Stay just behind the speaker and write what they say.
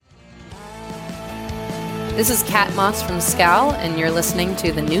This is Kat Moss from Scowl, and you're listening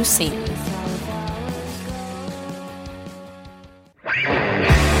to The New Scene.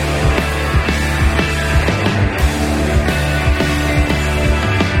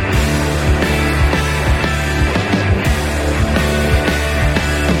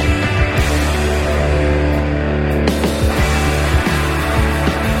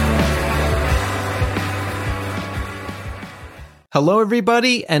 Hello,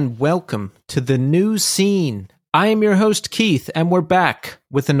 everybody, and welcome to The New Scene. I am your host, Keith, and we're back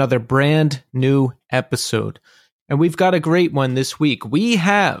with another brand new episode. And we've got a great one this week. We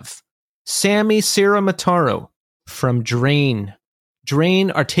have Sammy Ciaramitaro from Drain.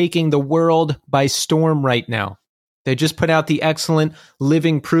 Drain are taking the world by storm right now. They just put out the excellent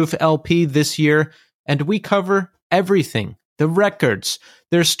Living Proof LP this year, and we cover everything. The records,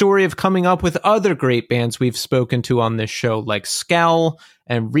 their story of coming up with other great bands we've spoken to on this show, like Scowl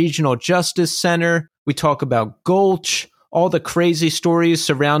and Regional Justice Center. We talk about Gulch, all the crazy stories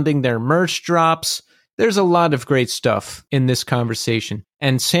surrounding their merch drops. There's a lot of great stuff in this conversation.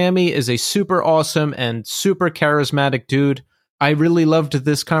 And Sammy is a super awesome and super charismatic dude. I really loved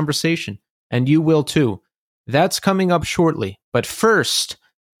this conversation, and you will too. That's coming up shortly. But first,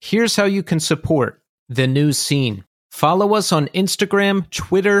 here's how you can support The New Scene. Follow us on Instagram,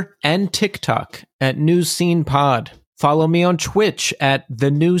 Twitter, and TikTok at New Scene Pod. Follow me on Twitch at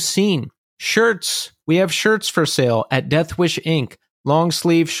The New Scene. Shirts. We have shirts for sale at Deathwish Inc. Long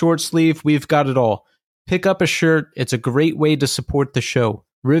sleeve, short sleeve, we've got it all. Pick up a shirt. It's a great way to support the show.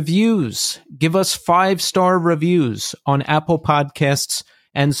 Reviews. Give us 5-star reviews on Apple Podcasts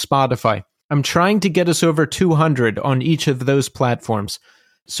and Spotify. I'm trying to get us over 200 on each of those platforms.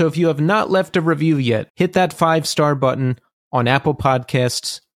 So if you have not left a review yet, hit that 5-star button on Apple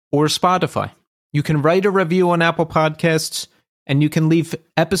Podcasts or Spotify. You can write a review on Apple Podcasts, and you can leave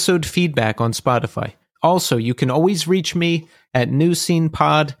episode feedback on Spotify. Also, you can always reach me at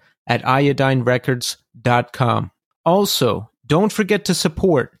newscenepod@iodinerecords.com. Also, don't forget to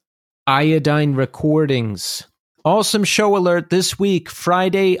support Iodine Recordings. Awesome show alert this week,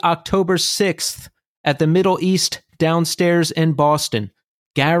 Friday, October 6th, at the Middle East Downstairs in Boston.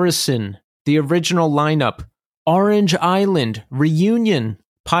 Garrison, the original lineup, Orange Island, Reunion,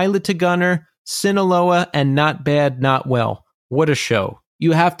 Pilot to Gunner, Sinaloa, and Not Bad, Not Well. What a show.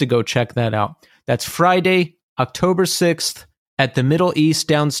 You have to go check that out. That's Friday, October 6th at the Middle East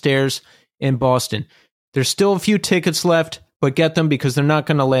Downstairs in Boston. There's still a few tickets left, but get them because they're not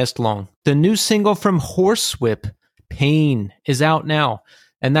going to last long. The new single from Horsewhip, Pain, is out now,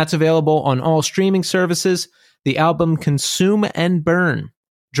 and that's available on all streaming services. The album Consume and Burn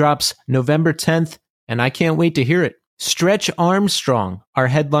drops November 10th, and I can't wait to hear it. Stretch Armstrong are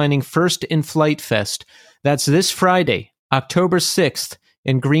headlining First in Flight Fest. That's this Friday, October 6th,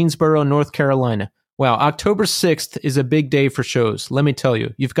 in Greensboro, North Carolina. Wow, October 6th is a big day for shows, let me tell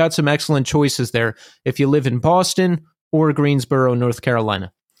you. You've got some excellent choices there if you live in Boston or Greensboro, North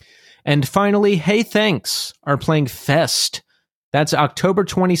Carolina. And finally, Hey Thanks are playing Fest. That's October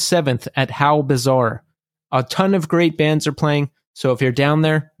 27th at How Bizarre. A ton of great bands are playing, so if you're down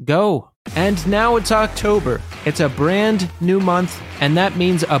there, go. And now it's October. It's a brand new month, and that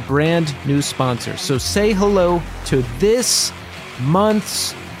means a brand new sponsor. So say hello to this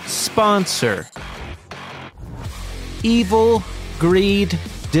month's sponsor, Evil Greed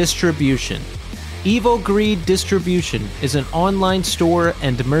Distribution. Evil Greed Distribution is an online store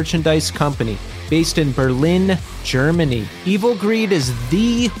and merchandise company based in Berlin, Germany. Evil Greed is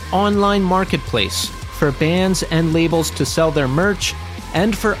the online marketplace for bands and labels to sell their merch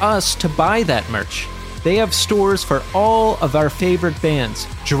and for us to buy that merch. They have stores for all of our favorite bands: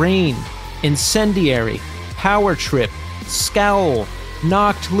 Drain, Incendiary, Power Trip, Scowl,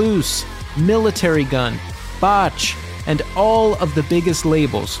 Knocked Loose, Military Gun, Botch, and all of the biggest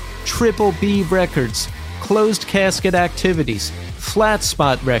labels: Triple B Records, Closed Casket Activities, Flat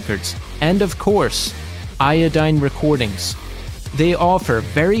Spot Records, and of course, Iodine Recordings. They offer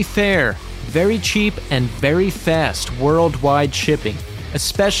very fair, very cheap, and very fast worldwide shipping,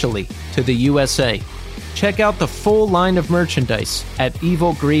 especially to the USA. Check out the full line of merchandise at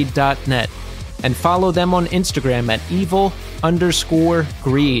evilgreed.net and follow them on Instagram at evil_greed.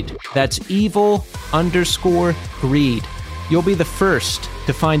 That's evil_greed. You'll be the first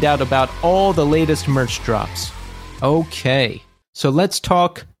to find out about all the latest merch drops. Okay, so let's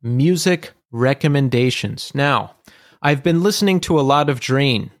talk music recommendations. Now, I've been listening to a lot of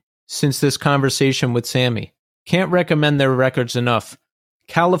Drain since this conversation with Sammy. Can't recommend their records enough.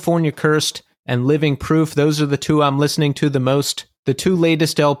 California Cursed and Living Proof, those are the two I'm listening to the most. The two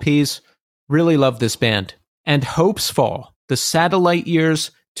latest LPs, really love this band. And Hope's Fall, the Satellite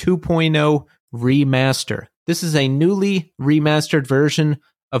Years 2.0 Remaster. This is a newly remastered version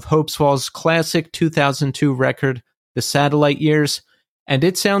of Hopesfall's classic 2002 record, The Satellite Years, and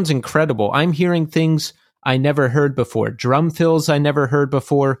it sounds incredible. I'm hearing things I never heard before. Drum fills I never heard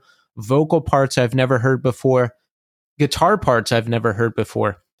before, vocal parts I've never heard before, guitar parts I've never heard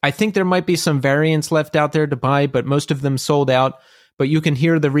before. I think there might be some variants left out there to buy, but most of them sold out. But you can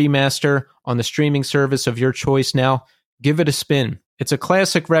hear the remaster on the streaming service of your choice now. Give it a spin. It's a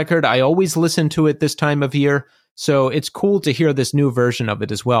classic record. I always listen to it this time of year, so it's cool to hear this new version of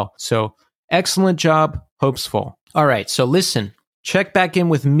it as well. So excellent job, Hopesfall. All right, so listen, check back in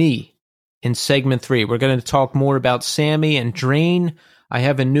with me in segment 3. We're going to talk more about Sammy and Drain. I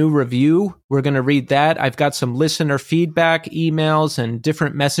have a new review. We're going to read that. I've got some listener feedback, emails, and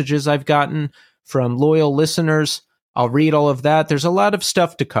different messages I've gotten from loyal listeners. I'll read all of that. There's a lot of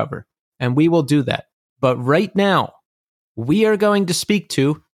stuff to cover, and we will do that. But right now, we are going to speak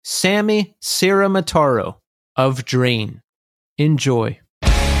to Sammy Ciaramitaro of Drain. Enjoy.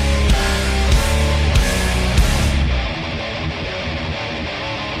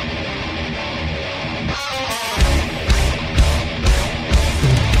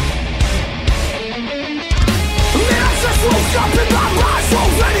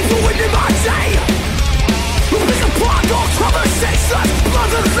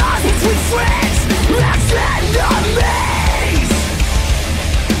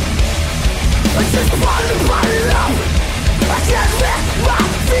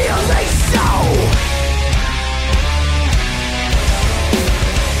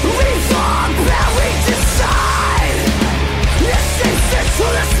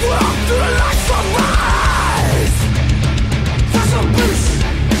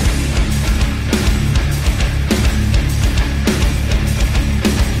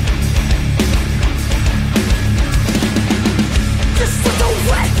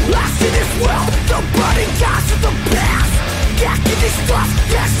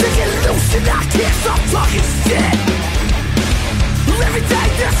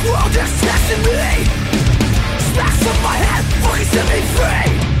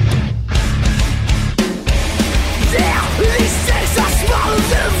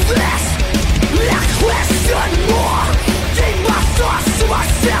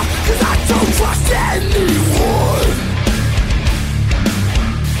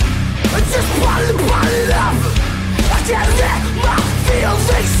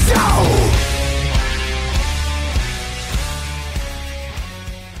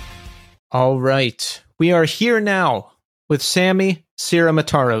 All right. We are here now with Sammy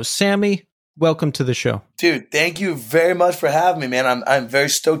Ciaramitaro. Sammy, welcome to the show. Dude, thank you very much for having me, man. I'm very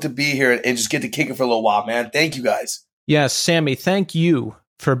stoked to be here and just get to kick it for a little while, man. Thank you guys. Yes, Sammy, thank you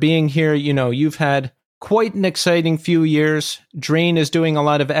for being here. You know, you've had quite an exciting few years. Drain is doing a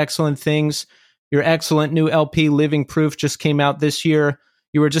lot of excellent things. Your excellent new LP, Living Proof, just came out this year.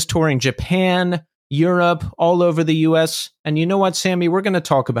 You were just touring Japan, Europe, all over the US. And you know what, Sammy? We're going to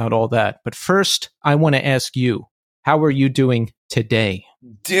talk about all that. But first, I want to ask you, how are you doing today?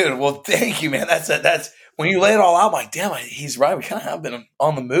 Dude, well, thank you, man. That's when you lay it all out, I'm like, damn, he's right. We kind of have been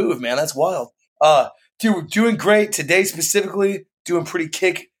on the move, man. That's wild. Dude, we're doing great. Today specifically, doing pretty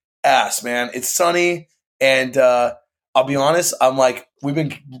kick ass, man. It's sunny, and I'll be honest, I'm like, we've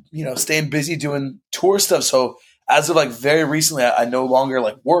been, staying busy doing tour stuff. So as of like very recently, I no longer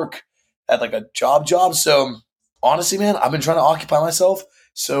like work at like a job. So honestly, man, I've been trying to occupy myself.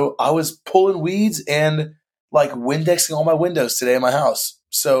 So I was pulling weeds and like Windexing all my windows today in my house.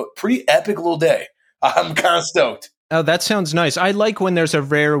 So pretty epic little day. I'm kind of stoked. Oh, that sounds nice. I like when there's a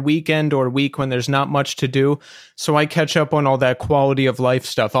rare weekend or week when there's not much to do. So I catch up on all that quality of life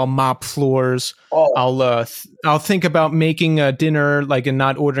stuff. I'll mop floors. Oh. I'll think about making a dinner, like, and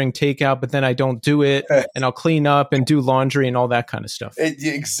not ordering takeout, but then I don't do it. And I'll clean up and do laundry and all that kind of stuff.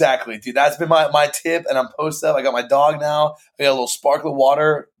 Exactly, dude. That's been my tip. And I'm posted up. I got my dog now. I got a little sparkling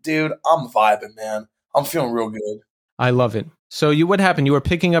water. Dude, I'm vibing, man. I'm feeling real good. I love it. So what happened? You were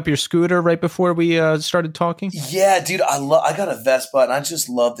picking up your scooter right before we started talking? Yeah, dude. I got a Vespa and I just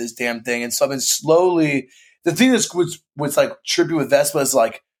love this damn thing. And so I've been slowly. The thing that's what's like trippy with Vespa is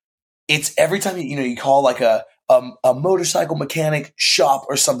like it's every time you call like a motorcycle mechanic shop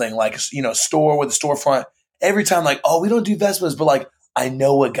or something like store with a storefront. Every time like, oh, we don't do Vespas, but like I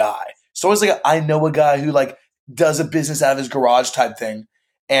know a guy. So it's like I know a guy who like does a business out of his garage type thing,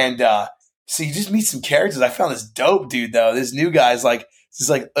 and so you just meet some characters. I found this dope dude though. This new guy's like this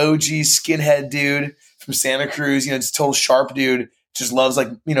like OG skinhead dude from Santa Cruz. Just total sharp dude. Just loves like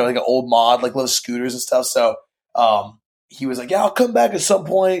like an old mod, like loves scooters and stuff. So he was like, yeah, I'll come back at some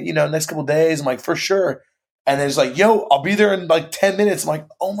point. Next couple of days. I'm like, for sure. And then it's like, yo, I'll be there in like 10 minutes. I'm like,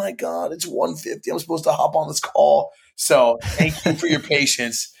 oh my God, it's 1:50. I'm supposed to hop on this call. So thank you for your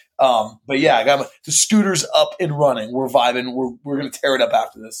patience. But yeah, I got the scooter's up and running. We're vibing. We're going to tear it up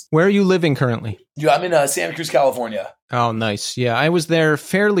after this. Where are you living currently? Yeah, I'm in Santa Cruz, California. Oh, nice. Yeah, I was there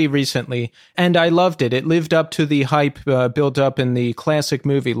fairly recently, and I loved it. It lived up to the hype built up in the classic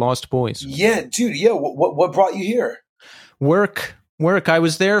movie Lost Boys. Yeah, dude. Yeah, what brought you here? Work. I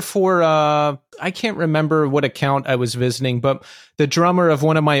was there for, I can't remember what account I was visiting, but the drummer of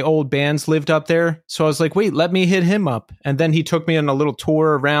one of my old bands lived up there. So I was like, wait, let me hit him up. And then he took me on a little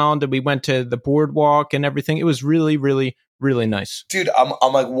tour around, and we went to the boardwalk and everything. It was really, really, really nice. Dude,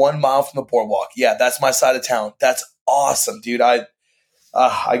 I'm like 1 mile from the boardwalk. Yeah, that's my side of town. That's awesome, dude. I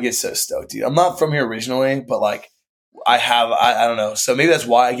get so stoked, dude. I'm not from here originally, but like I don't know. So maybe that's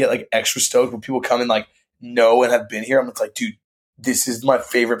why I get like extra stoked when people come and like know and have been here. I'm just like, dude, this is my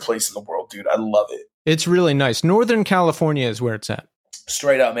favorite place in the world, dude. I love it. It's really nice. Northern California is where it's at.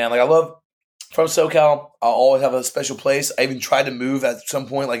 Straight up, man. Like I love from SoCal. I'll always have a special place. I even tried to move at some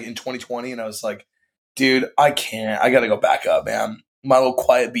point, like in 2020, and I was like, dude, I can't. I got to go back up, man. My little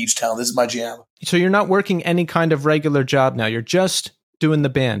quiet beach town. This is my jam. So you're not working any kind of regular job now. You're just doing the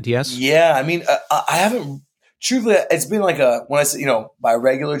band, yes? Yeah. I mean, I haven't. Truthfully, it's been like when I say, my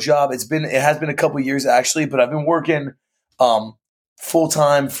regular job, it has been a couple of years actually, but I've been working full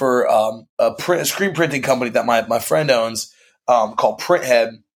time for a screen printing company that my friend owns called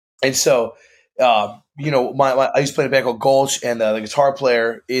Printhead. And so, I used to play in a band called Gulch, and the guitar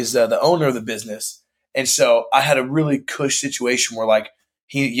player is the owner of the business. And so I had a really cush situation where like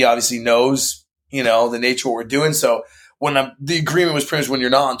he obviously knows, the nature of what we're doing. So the agreement was pretty much when you're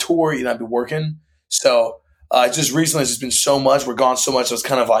not on tour, you're not be working. So just recently it's just been so much. We're gone so much. So it's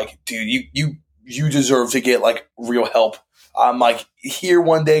kind of like, dude, you deserve to get like real help. I'm like here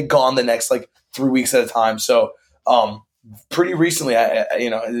one day, gone the next like 3 weeks at a time. So pretty recently,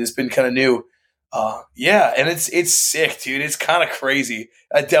 it's been kind of new. And it's sick, dude. It's kind of crazy.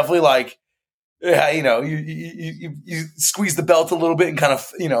 I definitely like, you squeeze the belt a little bit and kind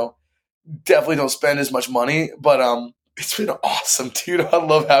of, definitely don't spend as much money. But it's been awesome, dude. I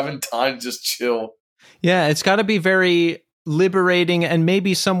love having time to just chill. Yeah, it's got to be very liberating and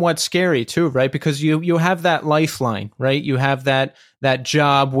maybe somewhat scary too, right? Because you have that lifeline, right? You have that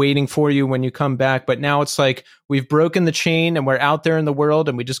job waiting for you when you come back, but now it's like we've broken the chain and we're out there in the world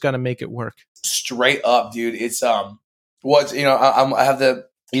and we just got to make it work. Straight up, dude. It's I have the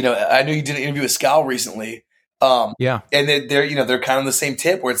I know you did an interview with Scal recently. Yeah, and they're kind of the same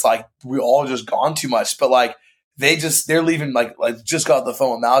tip where it's like we all just gone too much, but like they're leaving like just got off the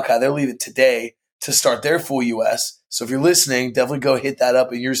phone with Malachi. They're leaving today to start their full US. So if you're listening, definitely go hit that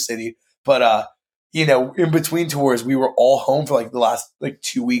up in your city. But, in between tours, we were all home for like the last like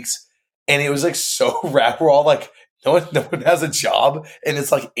 2 weeks, and it was like so rad. We're all like, no one has a job, and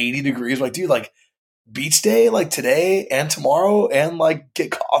it's like 80 degrees. We're like, dude, like beach day, like today and tomorrow, and like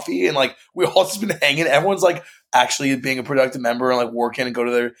get coffee, and like we all just been hanging. Everyone's like actually being a productive member and like working and go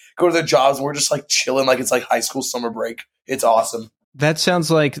to their jobs. And we're just like chilling, like it's like high school summer break. It's awesome. That sounds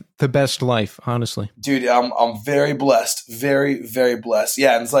like the best life, honestly. Dude, I'm very blessed. Very, very blessed.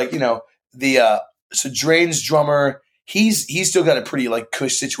 Yeah, and it's like, so Drain's drummer, he's still got a pretty like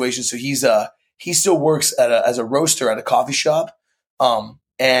cush situation. So he still works as a roaster at a coffee shop.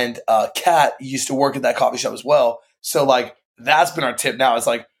 And Kat used to work at that coffee shop as well. So like that's been our tip now. It's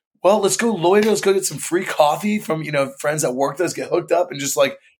like, well, let's go loiter, let's go get some free coffee from, friends that work with us, get hooked up and just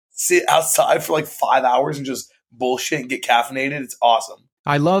like sit outside for like 5 hours and just bullshit and get caffeinated. It's awesome.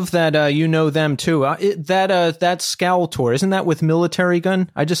 I love that you know them too. That Scowl tour, isn't that with Military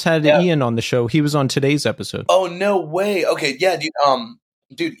Gun? I just had Ian on the show. He was on today's episode. Oh no way. Okay, yeah,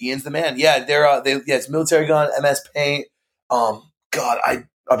 dude. Ian's the man. Yeah, it's Military Gun, MS Paint. God,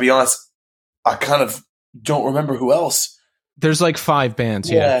 I'll be honest, I kind of don't remember who else. There's like 5 bands.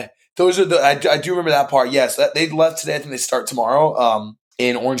 Yeah. Those are I do remember that part. Yes, they left today. I think they start tomorrow.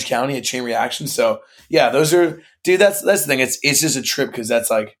 In Orange County at Chain Reaction. So yeah, those are, dude, that's the thing. It's just a trip. Cause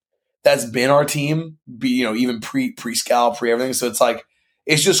that's been our team, even pre-Scal, pre-everything. So it's like,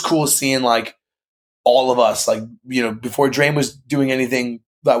 it's just cool seeing like all of us, like, before Drain was doing anything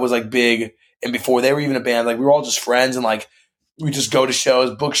that was like big and before they were even a band, like we were all just friends and like, we just go to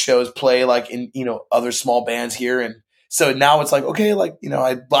shows, book shows, play like in, other small bands here. And so now it's like, okay, like,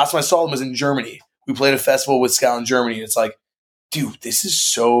 last time I saw them was in Germany. We played a festival with Scal in Germany. And it's like, dude, this is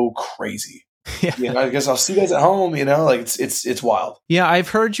so crazy. Yeah. I guess I'll see you guys at home, like it's wild. Yeah, I've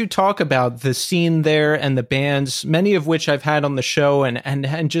heard you talk about the scene there and the bands, many of which I've had on the show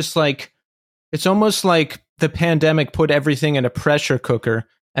and just like, it's almost like the pandemic put everything in a pressure cooker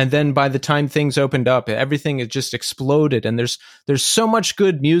And then by the time things opened up, everything has just exploded. And there's so much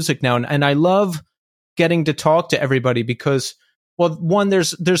good music now. And I love getting to talk to everybody because, well, one,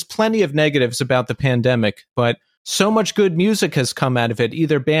 there's plenty of negatives about the pandemic, but so much good music has come out of it.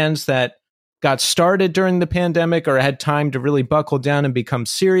 Either bands that got started during the pandemic or had time to really buckle down and become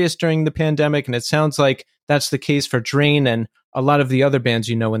serious during the pandemic. And it sounds like that's the case for Drain and a lot of the other bands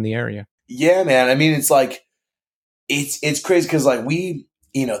in the area. Yeah, man. I mean, it's like, it's crazy because like we,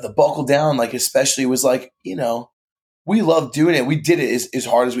 the buckle down, like especially was like, we loved doing it. We did it as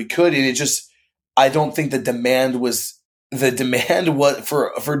hard as we could. And it just, I don't think the demand was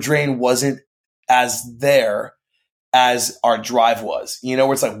for Drain wasn't as there as our drive was,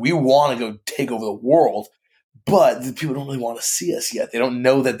 where it's like, we want to go take over the world, but the people don't really want to see us yet. They don't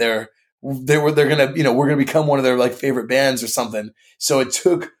know that they're going to, we're going to become one of their like favorite bands or something. So it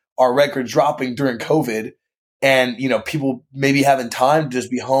took our record dropping during COVID and, people maybe having time to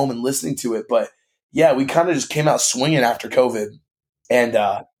just be home and listening to it. But yeah, we kind of just came out swinging after COVID. And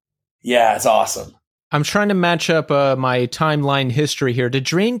yeah, it's awesome. I'm trying to match up my timeline history here. Did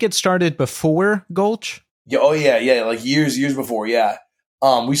Drain get started before Gulch? Yeah, oh yeah, like years before, yeah.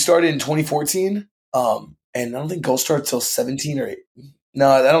 We started in 2014, and I don't think Gulch started till 17 or 8. No,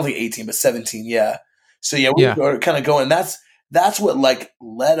 I don't think 18, but 17, yeah. So yeah, we were kind of going. That's what like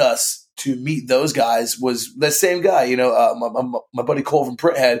led us to meet those guys was the same guy, my buddy Cole from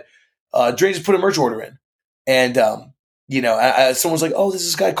Printhead. Drain just put a merch order in, and someone's like, "Oh, this is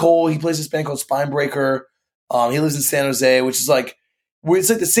this guy Cole. He plays this band called Spinebreaker. He lives in San Jose, which is like."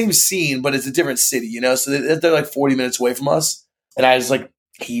 It's like the same scene, but it's a different city, So they're like 40 minutes away from us. And I was like,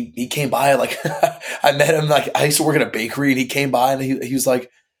 he came by, like, I met him, like, I used to work at a bakery, and he came by, and he was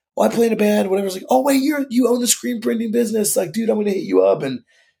like, "Oh, I play in a band," whatever. I was like, "Oh, wait, you own the screen printing business. Like, dude, I'm going to hit you up." And,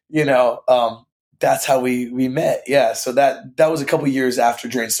 that's how we met. Yeah. So that was a couple years after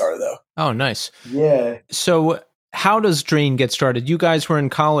Drain started, though. Oh, nice. Yeah. So how does Drain get started? You guys were in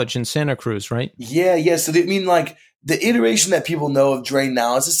college in Santa Cruz, right? Yeah. So the iteration that people know of Drain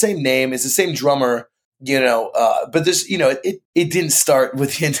now, it's the same name, it's the same drummer, but this, it didn't start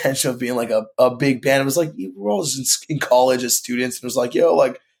with the intention of being like a big band. It was like, we're all just in college as students, and it was like,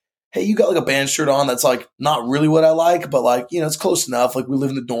 like, hey, you got like a band shirt on that's like not really what I like, but like, it's close enough. Like, we live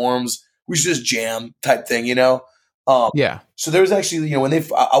in the dorms, we should just jam type thing, Yeah. So there was actually, when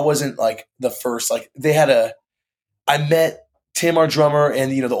I wasn't like the first, like I met Tim, our drummer, and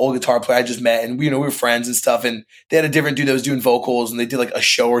the old guitar player I just met, and we were friends and stuff. And they had a different dude that was doing vocals, and they did like a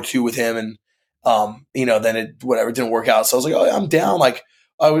show or two with him, and then it didn't work out. So I was like, "Oh, I'm down." Like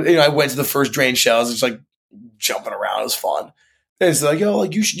I went to the first Drain show. I was just like jumping around. It was fun. And it's like, "Yo,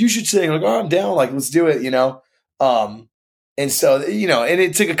 like you should sing." I'm like, "Oh, I'm down. Like, let's do it." And so and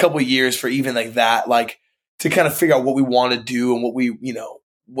it took a couple of years for even like that, like to kind of figure out what we want to do and what we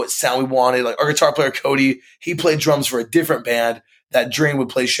what sound we wanted. Like, our guitar player, Cody, he played drums for a different band that Drain would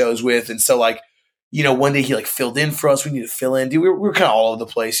play shows with. And so like, one day he like filled in for us. We needed to fill in. Dude, we were kind of all over the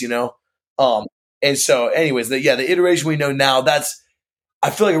place, And so anyways, the iteration we know now, I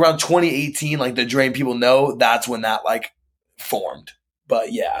feel like around 2018, like the Drain people know, that's when that like formed.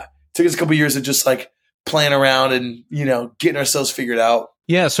 But yeah, it took us a couple of years of just like playing around and, getting ourselves figured out.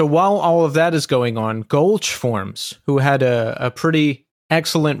 Yeah. So while all of that is going on, Gulch forms, who had a pretty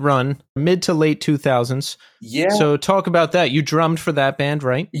excellent run, mid to late 2000s. Yeah. So talk about that. You drummed for that band,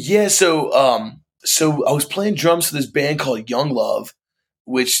 right? Yeah. So I was playing drums for this band called Young Love,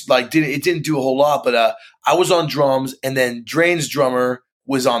 which like didn't do a whole lot, but I was on drums, and then Drain's drummer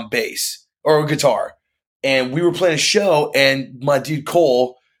was on bass or guitar, and we were playing a show, and my dude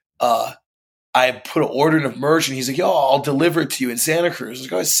Cole, I put an order in of merch, and he's like, "Yo, I'll deliver it to you in Santa Cruz." I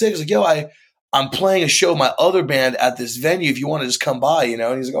was like, "Oh, sick." I was like, "Yo, I'm playing a show, my other band at this venue, if you want to just come by,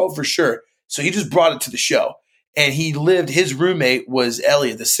 And he's like, "Oh, for sure." So he just brought it to the show, and his roommate was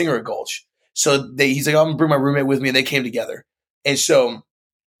Elliot, the singer of Gulch. So he's like, "I'm going to bring my roommate with me." And they came together. And so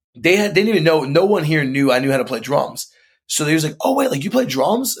they didn't even know, no one here knew I knew how to play drums. So they was like, "Oh, wait, like you play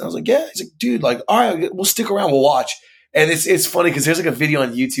drums?" And I was like, "Yeah." He's like, "Dude, like, all right, we'll stick around. We'll watch." And it's funny because there's like a video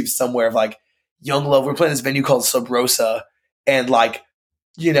on YouTube somewhere of like Young Love. We're playing this venue called Sub Rosa, and like,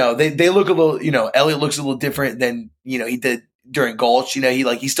 they look a little, Elliot looks a little different than, he did during Gulch.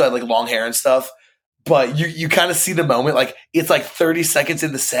 He still had like long hair and stuff, but you kind of see the moment, like it's like 30 seconds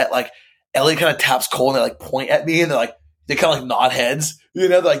in the set, like Elliot kind of taps Cole and they like point at me and they kind of like nod heads,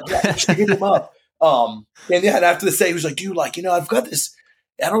 they're like, "Yeah, shaking him up." And after the set, he was like, "Dude, like, I've got this,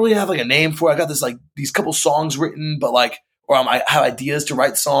 I don't really have like a name for it. I got this, like these couple songs written, but like, or I have ideas to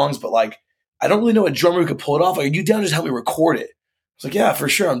write songs, but like, I don't really know a drummer who could pull it off. Like, are you down to just help me record it?" I was like, "Yeah, for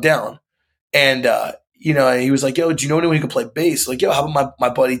sure. I'm down." And, and he was like, yo, do you know anyone who can play bass? Like, yo, how about my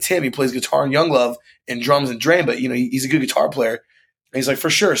buddy Tim? He plays guitar in Young Love and drums and Drain, but he's a good guitar player. And he's like, for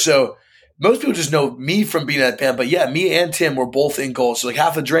sure. So most people just know me from being at that band, but yeah, me and Tim were both in Gulch. So like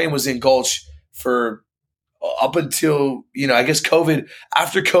half of Drain was in Gulch for up until, I guess COVID.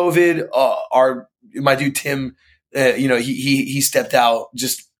 After COVID, my dude Tim, he stepped out.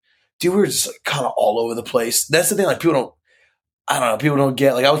 Just, dude, we were just like kind of all over the place. That's the thing, like people don't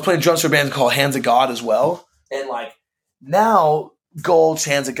get. Like I was playing drums for a band called Hands of God as well. And like now Gulch,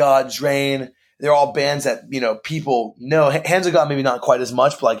 Hands of God, Drain, they're all bands that, people know. Hands of God maybe not quite as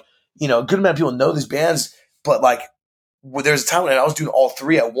much, but like, a good amount of people know these bands. But like there's a time when I was doing all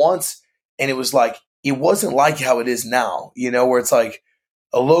three at once, and it was like, it wasn't like how it is now, where it's like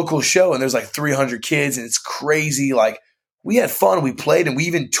a local show and there's like 300 kids and it's crazy. Like we had fun, we played, and we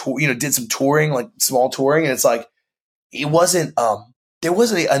even did some touring, like small touring, and it's like it wasn't there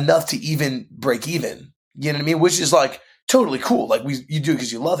wasn't enough to even break even. You know what I mean? Which is like totally cool. Like you do it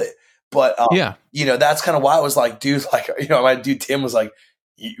because you love it. But that's kind of why I was like, dude, like my dude Tim was like,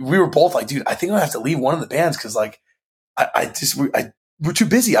 we were both like, dude, I think I'm gonna have to leave one of the bands because like we're too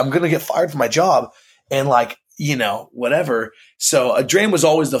busy. I'm gonna get fired from my job and like whatever. So a Drain was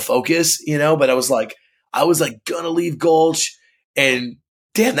always the focus, but I was like gonna leave Gulch, and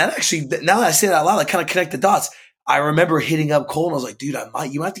damn, that actually, now that I say that out loud, I kind of connect the dots. I remember hitting up Cole and I was like, dude,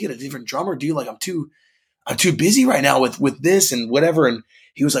 you might have to get a different drummer, dude. Like I'm too busy right now with this and whatever. And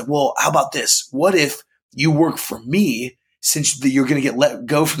he was like, well, how about this? What if you work for me since you're going to get let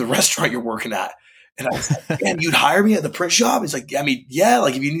go from the restaurant you're working at? And I was like, damn, you'd hire me at the print shop? He's like, I mean, yeah,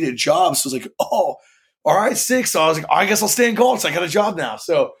 like if you need a job. So I was like, oh, all right, sick. So I was like, I guess I'll stay in Gulch. I got a job now.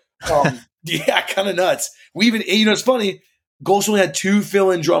 So yeah, kind of nuts. We even, it's funny, Gulch only had 2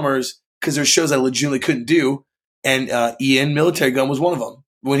 fill-in drummers because there's shows I legitimately couldn't do. And Ian Military Gun was one of them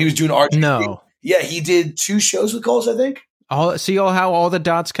when he was doing RJ. No. Yeah, he did 2 shows with Gulch, I think. See how all the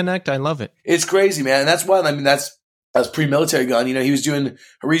dots connect? I love it. It's crazy, man. And that's why, that's pre-Military Gun. He was doing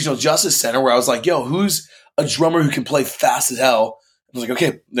a regional justice center where I was like, yo, who's a drummer who can play fast as hell? I was like,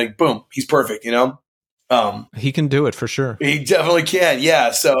 okay, like boom, he's perfect, He can do it for sure. He definitely can, yeah.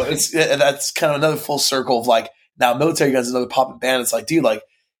 So that's kind of another full circle of like, now Military Gun's another poppin' band. It's like, dude, like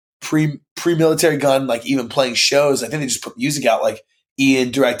pre-Military Gun, like even playing shows, I think they just put music out. Like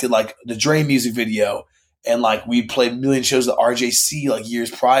Ian directed like the Drain music video, and like we played a million shows at RJC like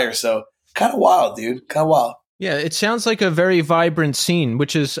years prior. So kind of wild, dude. Kind of wild. Yeah, it sounds like a very vibrant scene,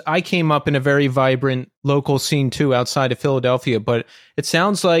 which is, I came up in a very vibrant local scene too outside of Philadelphia, but it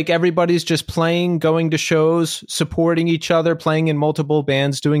sounds like everybody's just playing, going to shows, supporting each other, playing in multiple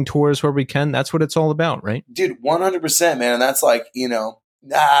bands, doing tours where we can. That's what it's all about, right? Dude, 100%, man. And that's like,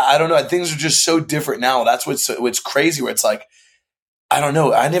 I don't know. Things are just so different now. That's what's crazy, where it's like, I don't know.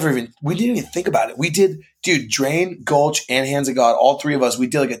 We didn't even think about it. We did, dude, Drain, Gulch, and Hands of God, all 3 of us, we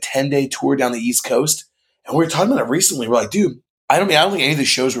did like a 10-day tour down the East Coast. And we were talking about it recently. We're like, dude, I don't think any of the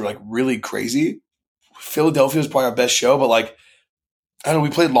shows were like really crazy. Philadelphia was probably our best show, but like, I don't know,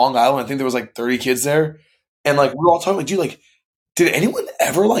 we played Long Island. I think there was like 30 kids there. And like, we were all talking like, dude, like, did anyone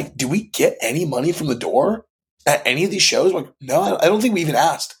ever like, do we get any money from the door at any of these shows? Like, no, I don't think we even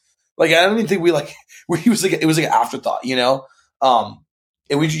asked. Like, I don't even think it was like an afterthought,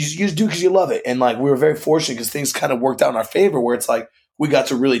 and you just do it because you love it. And like, we were very fortunate because things kind of worked out in our favor, where it's like, we got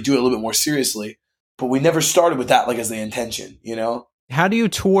to really do it a little bit more seriously. But we never started with that like as the intention, How do you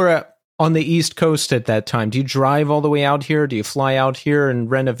tour on the East Coast at that time? Do you drive all the way out here? Do you fly out here and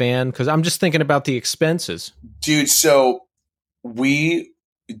rent a van? Because I'm just thinking about the expenses. Dude, so we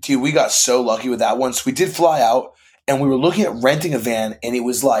got so lucky with that one. So we did fly out, and we were looking at renting a van, and it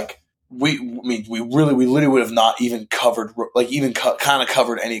was like, we literally would have not even covered, like even kind of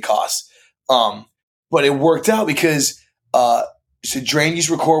covered any costs. But it worked out because so Drain used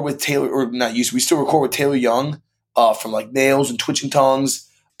to record with Taylor, or not used, we still record with Taylor Young from like Nails and Twitching Tongues.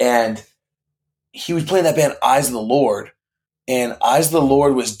 And he was playing that band Eyes of the Lord. And Eyes of the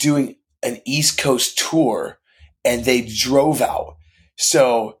Lord was doing an East Coast tour, and they drove out.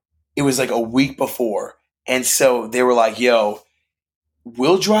 So it was like a week before. And so they were like, yo,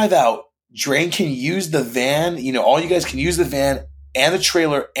 we'll drive out. Drain can use the van. All you guys can use the van and the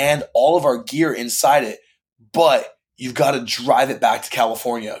trailer and all of our gear inside it. But you've got to drive it back to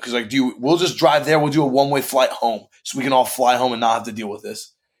California. Because like, dude, we'll just drive there. We'll do a one-way flight home so we can all fly home and not have to deal with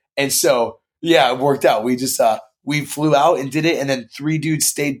this. And so, yeah, it worked out. We just, we flew out and did it. And then 3 dudes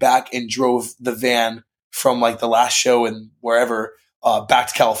stayed back and drove the van from like the last show and wherever back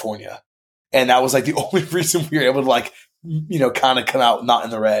to California. And that was like the only reason we were able to like, kind of come out not in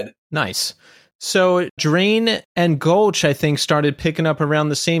the red. Nice. So Drain and Gulch, I think, started picking up around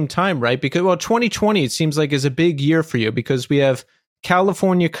the same time, right? Because, well, 2020, it seems like is a big year for you because we have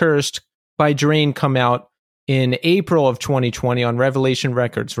California Cursed by Drain come out in April of 2020 on Revelation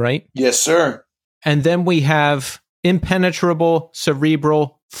Records, right? Yes, sir. And then we have Impenetrable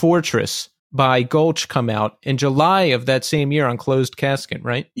Cerebral Fortress by Gulch come out in July of that same year on Closed Casket,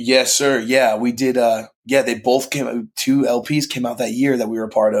 right? Yes, sir. Yeah, we did. They both came. 2 LPs came out that year that we were a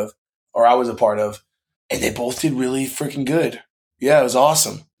part of, or I was a part of, and they both did really freaking good. Yeah, it was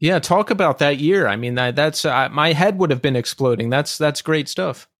awesome. Yeah, talk about that year. I mean, that's my head would have been exploding. That's great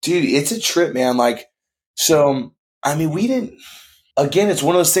stuff, dude. It's a trip, man. Like, so I mean, we didn't. Again, it's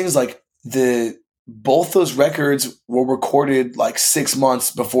one of those things. Like both those records were recorded like 6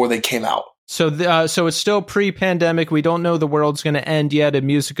 months before they came out. So, so it's still pre-pandemic. We don't know the world's going to end yet, and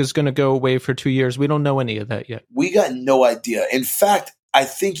music is going to go away for 2 years. We don't know any of that yet. We got no idea. In fact, I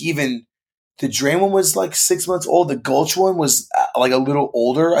think even the Drain one was like 6 months old. The Gulch one was like a little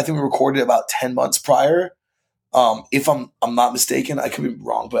older. I think we recorded about 10 months prior. If I'm not mistaken, I could be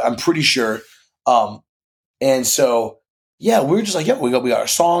wrong, but I'm pretty sure. And so, yeah, we were just like, yeah, we got our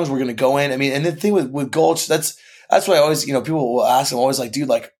songs. We're going to go in. I mean, and the thing with Gulch, that's why I always, people will ask, I'm always like, dude,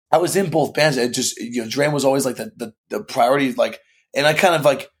 like, I was in both bands. It just, Drain was always like the priority, like, and I kind of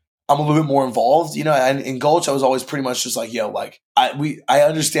like, I'm a little bit more involved, and in Gulch, I was always pretty much just like, yo, like, I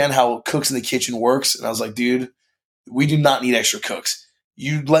understand how cooks in the kitchen works. And I was like, dude, we do not need extra cooks.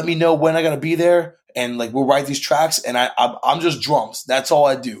 You let me know when I got to be there, and like, we'll write these tracks, and I'm just drums. That's all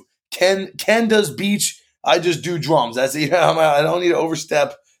I do. Ken does beach. I just do drums. That's I don't need to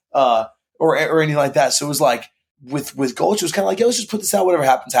overstep, or anything like that. So it was like, with Gulch, it was kind of like, yo, let's just put this out. Whatever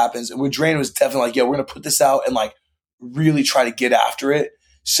happens, happens. And with Drain, it was definitely like, yo, we're going to put this out and like really try to get after it.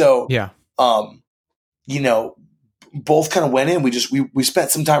 So, yeah, both kind of went in. We spent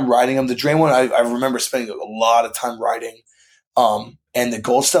some time writing them. The Drain one, I remember spending a lot of time writing. And the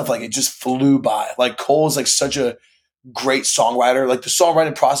Gulch stuff, like, it just flew by. Like, Cole's like such a great songwriter. Like, the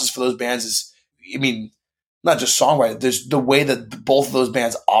songwriting process for those bands is, I mean, not just songwriting. There's the way that both of those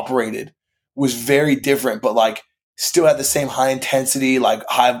bands operated was very different, but like still had the same high intensity, like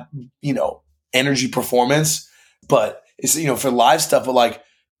high, energy performance. But it's, for live stuff, but like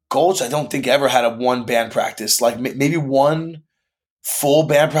Gulch, I don't think ever had a one band practice, like maybe one full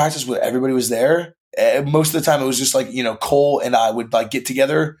band practice where everybody was there. Most of the time it was just like, Cole and I would like get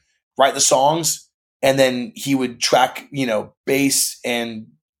together, write the songs, and then he would track, bass and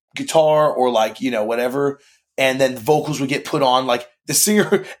guitar or like, whatever. And then the vocals would get put on. Like the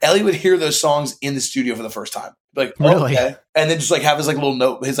singer, Ellie would hear those songs in the studio for the first time. Like, really? Okay. And then just like have his like little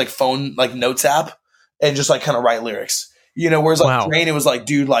note, his like phone, like notes app, and just like kind of write lyrics, whereas like Drain, it was like,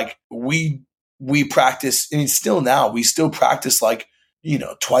 dude, like we practice. I mean, still now we still practice like,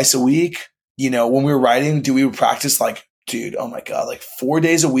 twice a week, when we were writing, we would practice like, dude, oh my God, like 4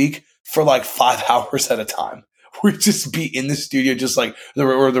 days a week for like 5 hours at a time. We'd just be in the studio, just like the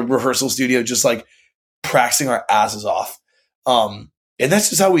rehearsal studio, just like practicing our asses off. And that's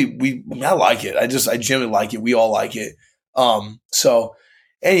just how I like it. I genuinely like it. We all like it. So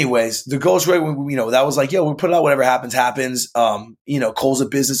anyways, the Gulch rate, that was like, we put it out, whatever happens, happens. Cole's a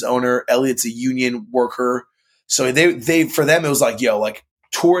business owner. Elliot's a union worker. So they, for them, it was like, like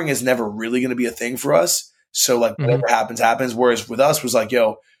touring is never really going to be a thing for us. So like whatever happens, happens. Whereas with us was like,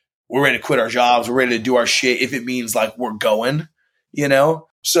 we're ready to quit our jobs. We're ready to do our shit if it means like we're going,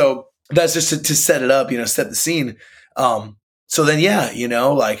 So that's just to set it up, set the scene. So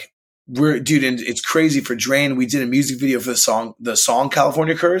then, like and it's crazy for Drain. We did a music video for the song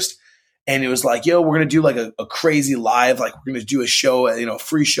California Cursed. And it was like, we're going to do like a crazy live, like we're going to do a show, a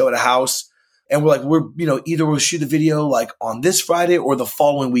free show at a house. And we're like, either we'll shoot the video like on this Friday or the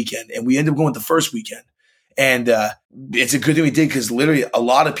following weekend. And we ended up going with the first weekend. And it's a good thing we did, because literally a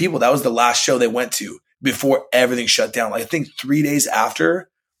lot of people, that was the last show they went to before everything shut down. Like I think 3 days after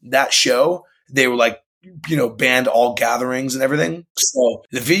that show, they were like, banned all gatherings and everything. So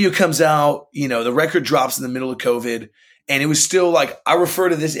the video comes out, the record drops in the middle of COVID. And it was still like, I refer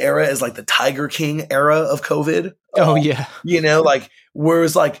to this era as like the Tiger King era of COVID. Oh, yeah. Like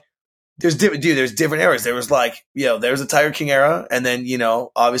whereas like, there's different eras. There was like, there's a Tiger King era. And then,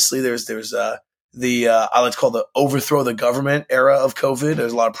 obviously there's the I like to call the overthrow the government era of COVID.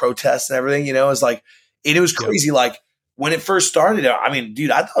 There's a lot of protests and everything, it's like, and it was crazy. Yeah. Like when it first started, I mean,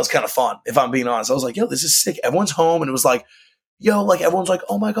 dude, I thought it was kind of fun, if I'm being honest. I was like, this is sick. Everyone's home. And it was like, like everyone's like,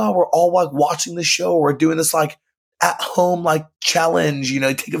 oh my God, we're all like watching this show. We're doing this like at home, like challenge,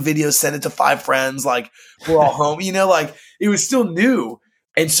 take a video, send it to 5 friends. Like we're all home, like it was still new.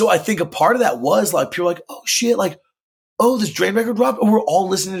 And so I think a part of that was like, people were like, oh shit, like, oh, this Drain record dropped. Oh, we're all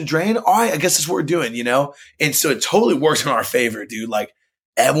listening to Drain. All right, I guess that's what we're doing, you know? And so it totally works in our favor, dude. Like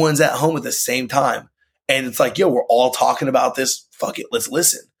everyone's at home at the same time. And it's like, yo, we're all talking about this. Fuck it. Let's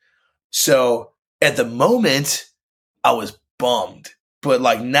listen. So at the moment, I was bummed. But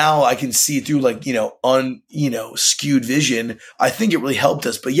like now I can see through like, skewed vision. I think it really helped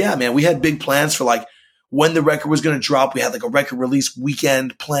us. But yeah, man, we had big plans for like when the record was going to drop. We had like a record release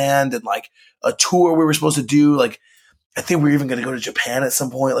weekend planned and like a tour we were supposed to do. Like I think we were even going to go to Japan at some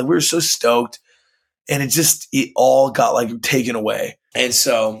point. Like we were so stoked and it all got like taken away. And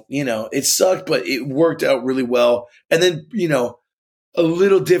so, it sucked, but it worked out really well. And then, a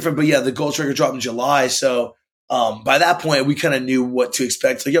little different, but yeah, the Gulch record dropped in July. So, by that point, we kind of knew what to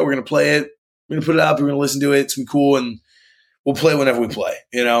expect. Like, yeah, we're going to play it. We're going to put it up. We're going to listen to it. It's going to be cool. And we'll play whenever we play,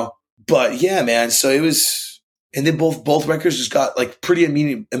 But yeah, man. So it was, and then both records just got like pretty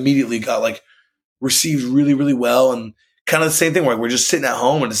immediately got like received really, really well. And kind of the same thing where we're just sitting at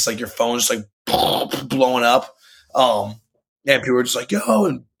home and it's like your phone's just like blowing up. And people were just like, yo,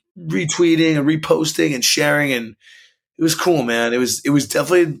 and retweeting and reposting and sharing. And it was cool, man. It was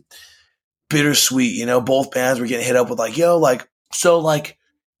definitely bittersweet, both bands were getting hit up with like, yo, like, so like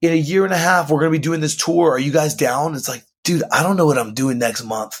in a year and a half, we're going to be doing this tour. Are you guys down? It's like, dude, I don't know what I'm doing next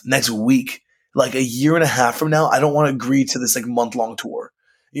month, next week, like a year and a half from now. I don't want to agree to this like month-long tour.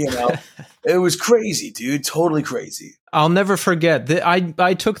 It was crazy, dude. Totally crazy. I'll never forget that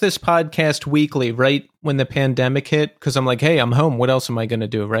I took this podcast weekly right when the pandemic hit because I'm like, hey, I'm home. What else am I going to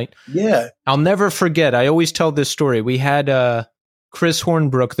do? Right. Yeah. I'll never forget. I always tell this story. We had, Chris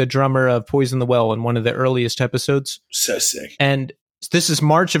Hornbrook, the drummer of Poison the Well, in one of the earliest episodes. So sick. And this is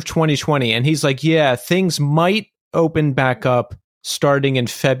March of 2020. And he's like, yeah, things might open back up starting in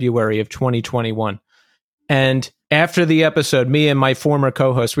February of 2021. And after the episode, me and my former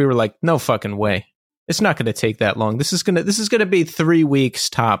co-host, we were like, no fucking way. It's not going to take that long. This is going to be 3 weeks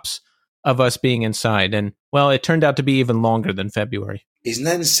tops of us being inside. And well, it turned out to be even longer than February. Isn't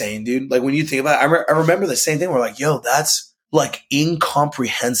that insane, dude? Like when you think about it, I remember the same thing. We're like, yo, that's like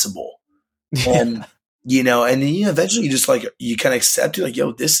incomprehensible. And, and then eventually you just like, you kind of accept it like,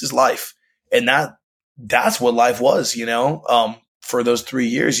 yo, this is life. And that's what life was, for those 3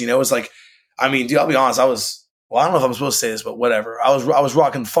 years, it's like, I mean, dude, I'll be honest. I don't know if I'm supposed to say this, but whatever. I was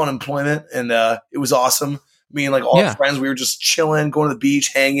rocking fun employment and, it was awesome. Me and like all the friends, we were just chilling, going to the beach,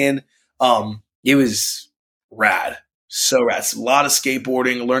 hanging. It was rad. So rad. A lot of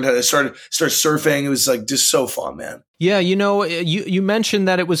skateboarding. Learned how to start surfing. It was like just so fun, man. Yeah, you mentioned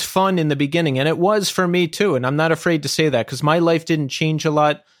that it was fun in the beginning, and it was for me too. And I'm not afraid to say that because my life didn't change a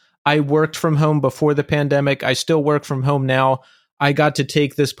lot. I worked from home before the pandemic. I still work from home now. I got to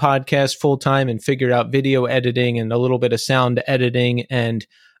take this podcast full time and figure out video editing and a little bit of sound editing. And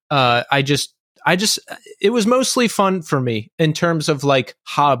I just it was mostly fun for me in terms of like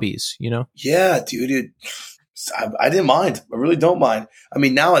hobbies, Yeah, dude. I didn't mind. I really don't mind. I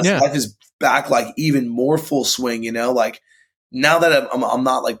mean, now life is back like even more full swing, like now that I'm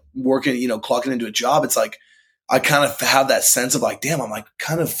not like working, clocking into a job, it's like I kind of have that sense of like, damn, I'm like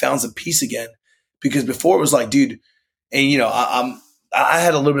kind of found some peace again. Because before it was like, dude, and I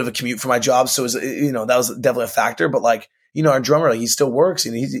had a little bit of a commute for my job, so it was, that was definitely a factor. But like, our drummer, like, he still works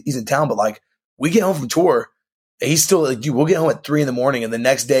and he's in town, but like we get home from tour, and he's still like, dude, we'll get home at 3 a.m, and the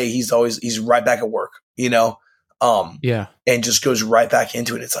next day he's right back at work, and just goes right back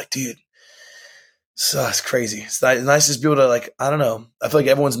into it. It's like, dude, so it's crazy. It's nice to be able to like, I don't know. I feel like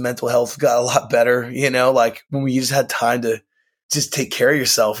everyone's mental health got a lot better, like when we just had time to just take care of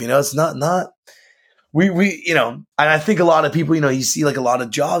yourself, it's not we and I think a lot of people, you see like a lot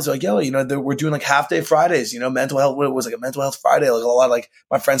of jobs like, yo, we're doing like half day Fridays, mental health. What it was like a mental health Friday. Like a lot of like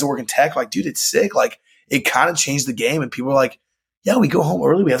my friends that work in tech, like, dude, it's sick. Like it kind of changed the game, and people are like, yeah, we go home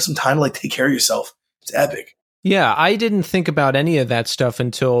early. We have some time to like take care of yourself. It's epic. Yeah, I didn't think about any of that stuff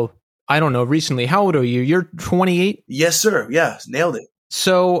until, I don't know, recently. How old are you? You're 28? Yes, sir. Yeah, nailed it.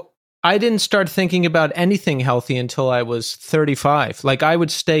 So I didn't start thinking about anything healthy until I was 35. Like I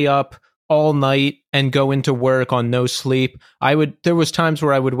would stay up all night and go into work on no sleep. There was times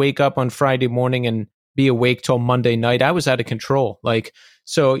where I would wake up on Friday morning and be awake till Monday night. I was out of control. Like,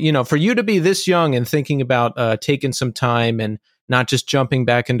 so, for you to be this young and thinking about taking some time and not just jumping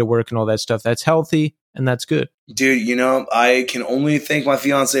back into work and all that stuff, that's healthy. And that's good. Dude, I can only thank my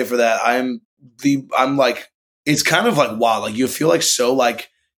fiance for that. I'm like, it's kind of like, wow, like you feel like so like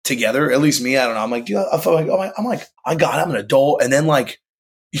together, at least me, I don't know. I'm like, dude, I feel like, I'm an adult. And then like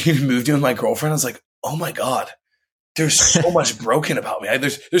you moved in with my girlfriend. I was like, oh my God, there's so much broken about me.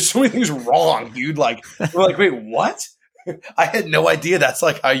 There's so many things wrong, dude. Like, we're like, wait, what? I had no idea that's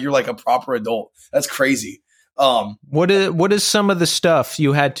like how you're like a proper adult. That's crazy. What is some of the stuff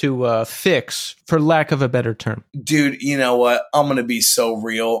you had to fix, for lack of a better term? Dude, you know what? I'm going to be so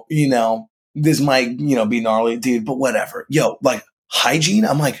real. This might, be gnarly, dude, but whatever. Yo, like hygiene.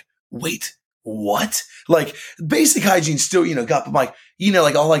 I'm like, wait, what? Like basic hygiene still, got, but like,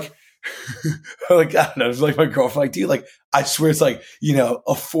 like all like, like, I don't know. It's like my girlfriend, like, dude, like, I swear it's like,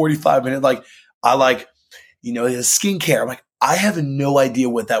 a 45-minute, like, I like, skincare. I'm like, I have no idea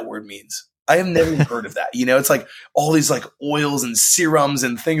what that word means. I have never heard of that. It's like all these like oils and serums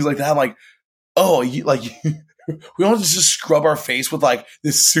and things like that. I'm like, oh, we don't just scrub our face with like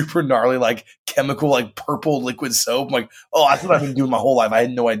this super gnarly, like chemical, like purple liquid soap. I'm like, oh, that's what I've been doing my whole life. I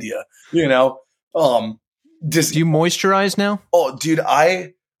had no idea, just do you moisturize now? Oh, dude,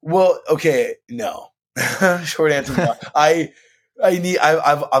 okay, no. Short answer. No.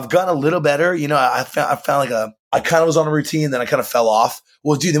 I've gotten a little better. I found like I kind of was on a routine, then I kind of fell off.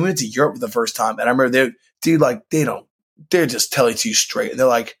 Well, dude, then we went to Europe for the first time, and I remember they're just telling it to you straight. And they're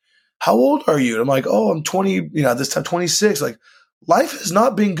like, "How old are you?" And I'm like, "Oh, I'm 20. This time 26." Like, life has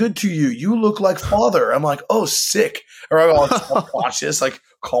not been good to you. You look like father. I'm like, "Oh, sick." Or I'm all self-conscious. Like,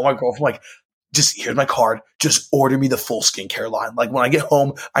 call my girlfriend. Like, just here's my card. Just order me the full skincare line. Like, when I get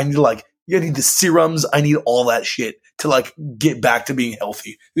home, I need the serums. I need all that shit to like get back to being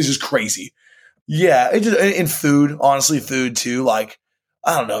healthy. This is crazy. Yeah, it just in food, honestly, food too. Like,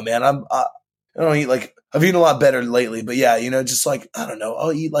 I don't know, man. I don't eat like I've eaten a lot better lately, but yeah, just like I don't know.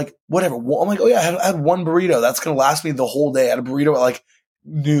 I'll eat like whatever. I'm like, oh yeah, I had one burrito. That's gonna last me the whole day. I had a burrito at like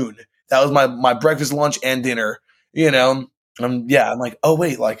noon. That was my breakfast, lunch, and dinner. I'm like, oh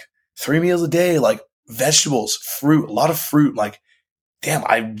wait, like 3 meals a day, like vegetables, fruit, a lot of fruit. Like, damn,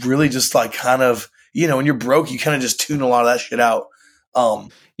 I really just like kind of, when you're broke, you kind of just tune a lot of that shit out.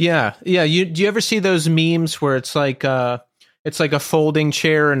 Yeah. Do you ever see those memes where it's like a folding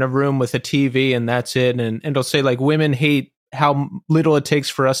chair in a room with a TV and that's it, and it'll say like women hate how little it takes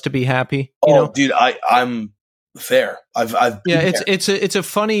for us to be happy. Dude, I'm fair. It's a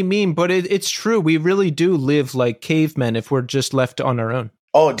funny meme, but it's true. We really do live like cavemen if we're just left on our own.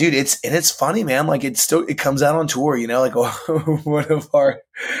 Oh, dude, it's funny, man. Like it comes out on tour, like one of our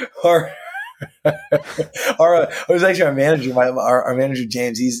it was actually our manager, our manager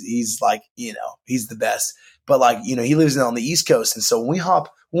James. He's like, he's the best. But like, he lives on the East Coast, and so when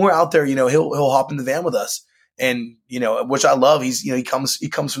we're out there, he'll hop in the van with us, and which I love. He's he comes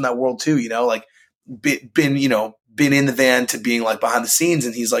from that world too, like been in the van to being like behind the scenes,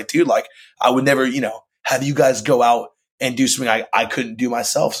 and he's like, dude, like I would never have you guys go out and do something I couldn't do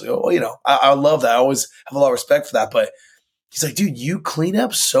myself. So I love that. I always have a lot of respect for that. But he's like, dude, you clean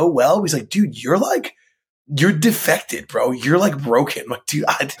up so well. He's like, dude, you're defected, bro. You're like broken. I'm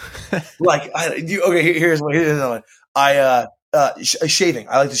like, dude, okay, here's another one. Shaving.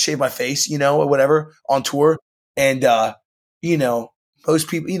 I like to shave my face, or whatever on tour. And, most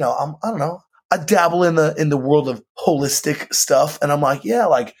people, I don't know. I dabble in the world of holistic stuff. And I'm like, yeah,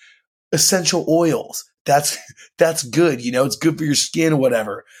 like essential oils. That's good. It's good for your skin or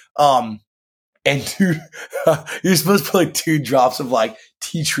whatever. And dude, you're supposed to put like 2 drops of like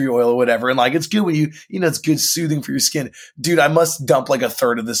tea tree oil or whatever. And like, it's good when it's good soothing for your skin. Dude, I must dump like a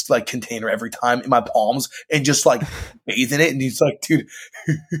third of this like container every time in my palms and just like bathe in it. And he's like, dude,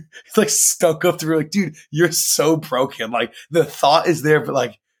 it's like stuck up through like, dude, you're so broken. Like the thought is there, but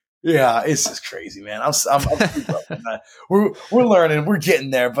like, yeah, it's just crazy, man. I'm we're learning, we're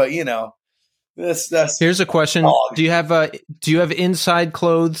getting there, but that's here's a question. Do you have inside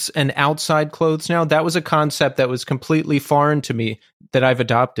clothes and outside clothes now? That was a concept that was completely foreign to me that I've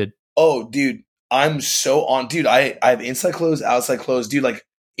adopted. Oh, dude, I'm so on. Dude, I have inside clothes, outside clothes. Dude, like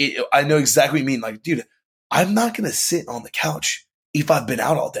I know exactly what you mean. Like, dude, I'm not going to sit on the couch if I've been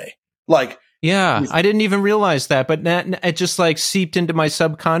out all day. Like, yeah, I didn't even realize that, but it just like seeped into my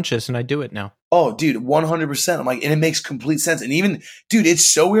subconscious and I do it now. Oh, dude, 100%. I'm like, and it makes complete sense. And even, dude, it's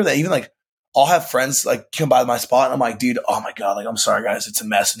so weird that even like, I'll have friends like come by my spot and I'm like, dude, oh my God, like, I'm sorry guys, it's a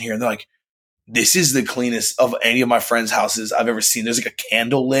mess in here. And they're like, this is the cleanest of any of my friends' houses I've ever seen. There's like a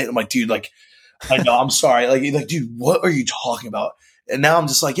candle lit. I'm like, dude, like, I know, I'm sorry. Like, dude, what are you talking about? And now I'm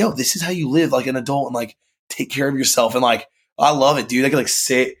just like, yo, this is how you live like an adult and like take care of yourself. And like, I love it, dude. I can like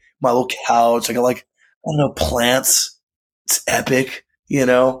sit my little couch. I got like, I don't know, plants. It's epic,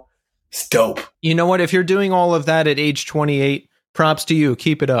 it's dope. You know what? If you're doing all of that at age 28, props to you.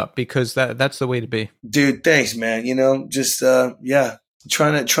 Keep it up because that's the way to be. Dude, thanks, man. Just,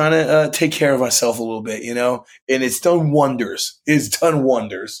 trying to take care of myself a little bit, and it's done wonders. It's done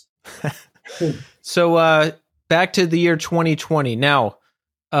wonders. So, back to the year 2020. Now,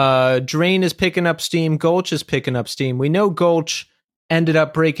 Drain is picking up steam. Gulch is picking up steam. We know Gulch ended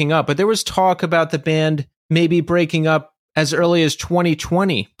up breaking up, but there was talk about the band maybe breaking up as early as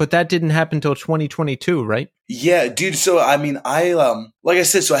 2020, but that didn't happen until 2022, right? Yeah, dude. So I mean, I like I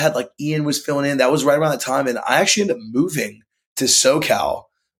said, so I had like Ian was filling in. That was right around that time, and I actually ended up moving to SoCal.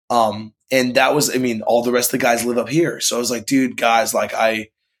 And that was, I mean, all the rest of the guys live up here. So I was like, dude, guys, like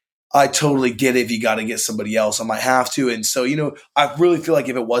I totally get it. If you got to get somebody else, I might have to. And so, I really feel like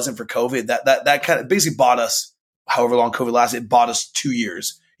if it wasn't for COVID, that kind of basically bought us, however long COVID lasted, it bought us 2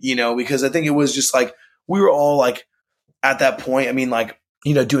 years, because I think it was just like, we were all like at that point, I mean, like,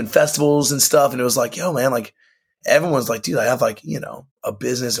 doing festivals and stuff. And it was like, yo, man, like everyone's like, dude, I have like, a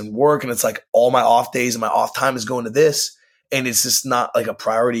business and work. And it's like all my off days and my off time is going to this. And it's just not like a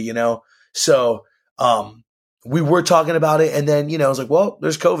priority, So, we were talking about it, and then, I was like, well,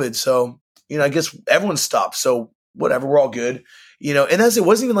 there's COVID. So, I guess everyone stopped. So whatever, we're all good, and it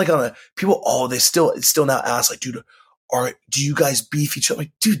wasn't even like on a people, they still now ask like, dude, do you guys beef each other?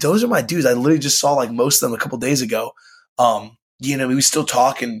 Like, dude, those are my dudes. I literally just saw like most of them a couple days ago. We still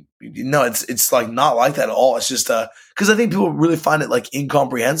talk, and it's like not like that at all. It's just, cause I think people really find it like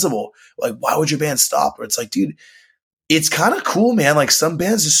incomprehensible. Like, why would your band stop? Or it's like, dude, it's kind of cool, man. Like some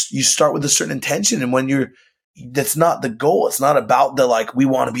bands just, you start with a certain intention, and when that's not the goal. It's not about the, like, we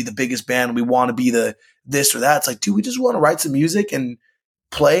want to be the biggest band. We want to be the this or that. It's like, dude, we just want to write some music and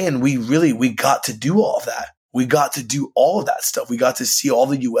play. And we got to do all of that. We got to do all of that stuff. We got to see all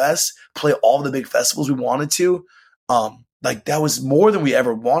the US, play all of the big festivals we wanted to. Like that was more than we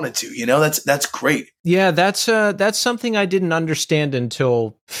ever wanted to, that's great. Yeah, that's something I didn't understand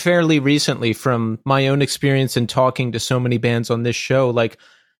until fairly recently from my own experience in talking to so many bands on this show. Like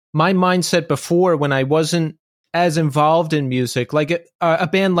my mindset before, when I wasn't as involved in music, like a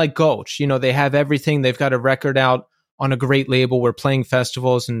band like Gulch, they have everything. They've got a record out on a great label. We're playing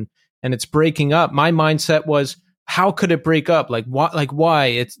festivals and it's breaking up. My mindset was, how could it break up? Like why?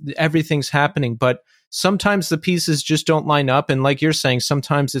 It's everything's happening, but sometimes the pieces just don't line up. And like you're saying,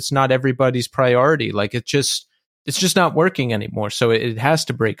 sometimes it's not everybody's priority. Like it's just not working anymore. So it has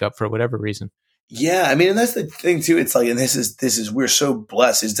to break up for whatever reason. Yeah. I mean, and that's the thing too. It's like, and this is, we're so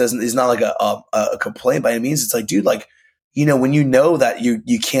blessed. It's not like a complaint by any means. It's like, dude, like, when that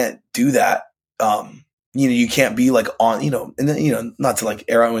you can't do that, you can't be like on, and then, not to like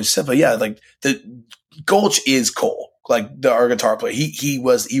air out and stuff, but yeah, like the Gulch is Cole, like our guitar player. He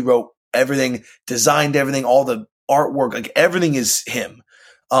wrote everything, designed everything, all the artwork, like everything is him.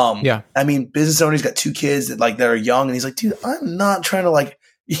 Yeah. I mean, business owner, he's got 2 kids that are young, and he's like, dude, I'm not trying to like,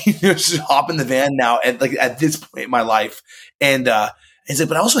 just hop in the van now at this point in my life. And he's like,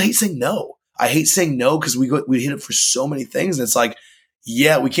 but I also hate saying no. I hate saying no because we hit it for so many things. And it's like,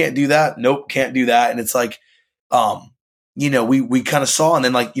 yeah, we can't do that. Nope, can't do that. And it's like, we kind of saw, and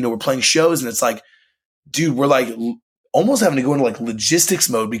then like, we're playing shows, and it's like, dude, we're like almost having to go into like logistics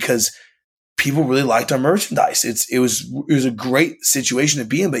mode because people really liked our merchandise. It was a great situation to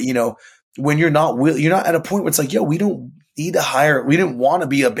be in, but when you're not at a point where it's like, yo, we don't need to hire. We didn't want to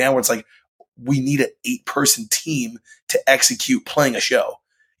be a band where it's like, we need an 8-person team to execute playing a show,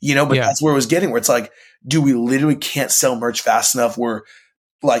 but yeah. That's where it was getting, where it's like, dude, we literally can't sell merch fast enough. We're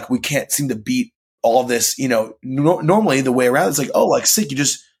like, we can't seem to beat all of this, normally the way around, it's like, oh, like sick. You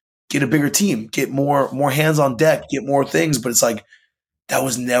just get a bigger team, get more hands on deck, get more things. But it's like, it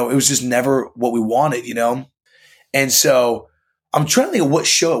was just never what we wanted, And so I'm trying to think of what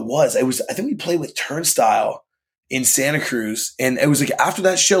show it was. I think we played with Turnstile in Santa Cruz. And it was like, after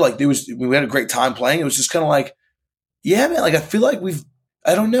that show, like we had a great time playing. It was just kind of like, yeah, man, like I feel like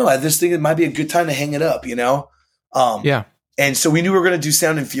I don't know. I just think it might be a good time to hang it up, Yeah. And so we knew we were going to do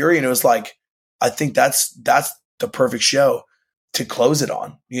Sound and Fury. And it was like, I think that's the perfect show to close it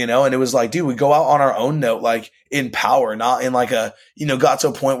on, and it was like, dude, we go out on our own note, like in power, not in like a, got to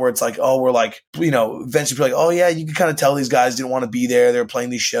a point where it's like, oh, we're like, eventually be like, oh yeah, you can kind of tell these guys didn't want to be there. They're playing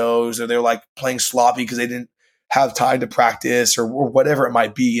these shows, or they're like playing sloppy because they didn't have time to practice or whatever it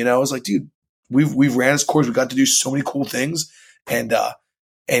might be. I was like, dude, we've ran its course. We got to do so many cool things. And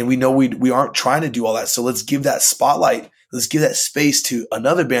we know we aren't trying to do all that. So let's give that spotlight. Let's give that space to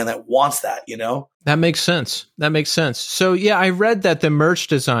another band that wants that, That makes sense. So yeah, I read that the merch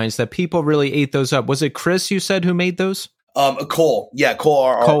designs, that people really ate those up. Was it Chris, you said, who made those? Cole. Yeah, Cole,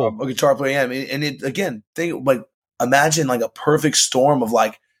 our guitar player. Yeah. And it, again, imagine like a perfect storm of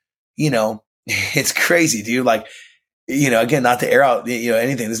like, it's crazy, dude. Like, again, not to air out,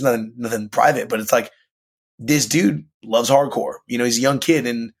 anything. There's nothing private, but it's like, this dude loves hardcore. He's a young kid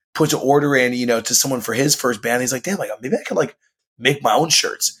and puts an order in, to someone for his first band. He's like, damn, like maybe I could like make my own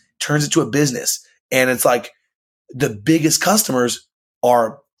shirts. Turns it to a business. And it's like the biggest customers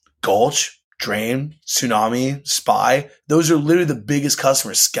are Gulch, Drain, Tsunami, Spy. Those are literally the biggest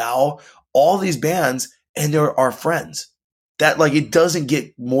customers. Scowl, all these bands. and they're our friends. That like, it doesn't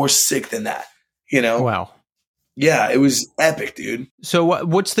get more sick than that, you know? Wow. Yeah, it was epic, dude. So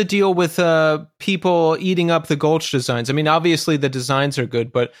what's the deal with people eating up the Gulch designs? I mean, obviously the designs are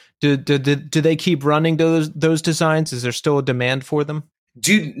good, but do they keep running those designs? Is there still a demand for them?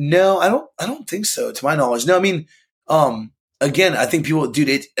 Dude, no, I don't think so, to my knowledge. No, I mean, again, I think people, dude,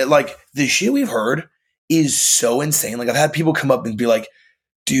 it like the shit we've heard is so insane. Like I've had people come up and be like,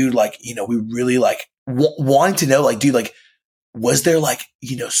 dude, like, you know, we really like wanting to know, like, dude, like, was there like,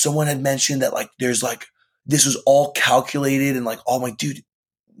 you know, someone had mentioned that like, there's like, this was all calculated and like, oh my dude,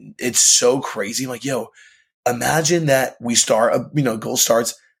 it's so crazy. I'm like, yo, imagine that we start, you know, Gold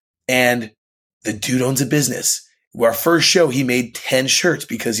starts and the dude owns a business. Our first show, he made 10 shirts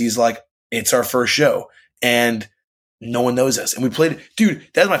because he's like, it's our first show and no one knows us. And we played, dude,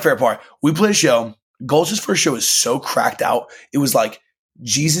 that's my favorite part. We played a show. Gulch's first show is so cracked out. It was like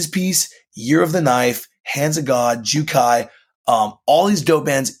Jesus Piece, Year of the Knife, Hands of God, Jukai, all these dope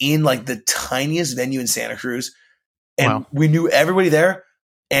bands in like the tiniest venue in Santa Cruz. And we knew everybody there.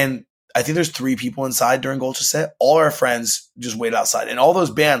 And I think there's 3 people inside during Gulch's set. All our friends just waited outside. And all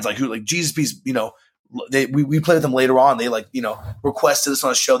those bands like who like Jesus Piece, you know, we played with them later on. They like, you know, requested us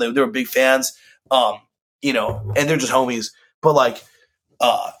on a show. They were big fans, you know, and they're just homies. But like,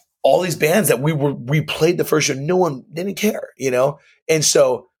 all these bands that we played the first show, no one didn't care, you know? And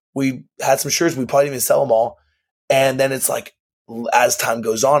so we had some shirts. We probably didn't even sell them all. And then it's like, as time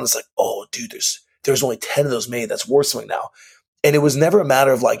goes on, it's like, oh dude, there's only 10 of those made. That's worth something now. And it was never a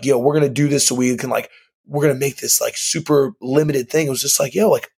matter of like, yo, we're going to do this so we can like, we're going to make this like super limited thing. It was just like, yo,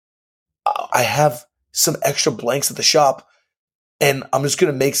 like I have some extra blanks at the shop and I'm just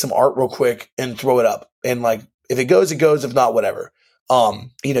going to make some art real quick and throw it up. And like, if it goes, it goes. If not, whatever.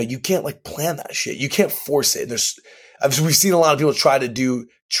 You know, you can't like plan that shit. You can't force it. We've seen a lot of people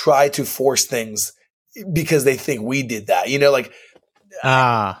try to force things because they think we did that, you know, like,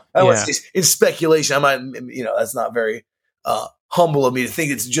 I don't say in speculation. I might, you know, that's not very, humble of me to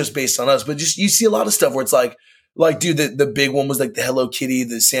think it's just based on us, but just, you see a lot of stuff where it's like, dude, the big one was like the Hello Kitty,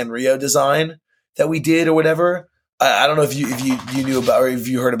 the Sanrio design that we did or whatever. I don't know if you knew about, or if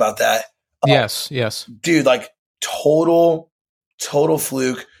you heard about that. Yes. Dude, like total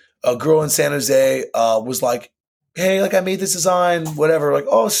fluke. A girl in San Jose, was like, hey, like I made this design, whatever. Like,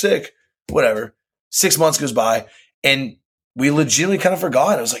 oh, sick, whatever. 6 months goes by and we legitimately kind of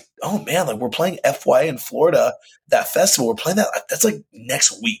forgot. I was like, oh man, like we're playing FYA in Florida, that festival. We're playing that. That's like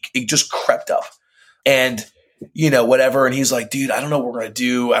next week. It just crept up and, you know, whatever. And he's like, dude, I don't know what we're going to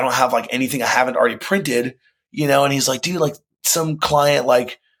do. I don't have like anything I haven't already printed, you know? And he's like, dude, like some client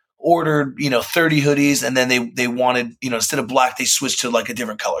like ordered, you know, 30 hoodies. And then they wanted, you know, instead of black, they switched to like a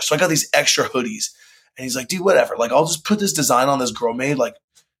different color. So I got these extra hoodies and he's like, dude, whatever. Like I'll just put this design on this girl made like,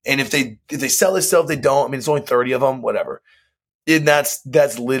 and if they sell this stuff, they don't, I mean, it's only 30 of them, whatever. And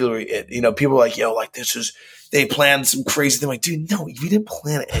that's literally it. You know, people are like, yo, like they planned some crazy thing. I'm like, dude, no, we didn't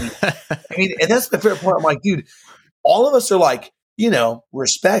plan anything. I mean, and that's the fair part. I'm like, dude, all of us are like, you know,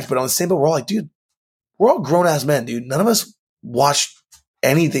 respect, but on the same, but we're all like, dude, we're all grown ass men, dude. None of us watch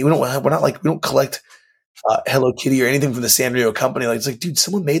anything. We don't collect Hello Kitty or anything from the Sanrio company. Like, it's like, dude,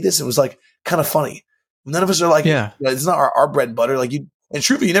 someone made this. It was like kind of funny. None of us are like, yeah, you know, it's not our bread and butter. Like and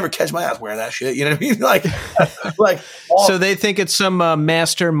truthfully, you never catch my ass wearing that shit. You know what I mean? Like, so they think it's some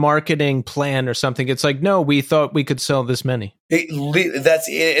master marketing plan or something. It's like, no, we thought we could sell this many. That's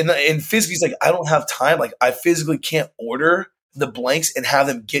it. And physically, it's like, I don't have time. Like, I physically can't order the blanks and have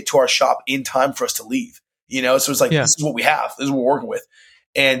them get to our shop in time for us to leave. You know, so it's like, This is what we have. This is what we're working with.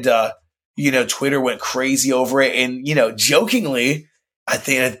 And, you know, Twitter went crazy over it. And, you know, jokingly, I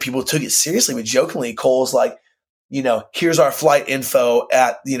think that people took it seriously, but jokingly, Cole's like, you know, here's our flight info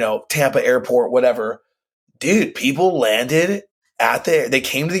at, you know, Tampa airport, whatever. Dude, people landed they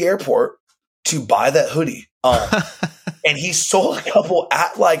came to the airport to buy that hoodie. And he sold a couple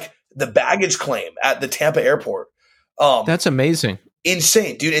at like the baggage claim at the Tampa airport. That's amazing.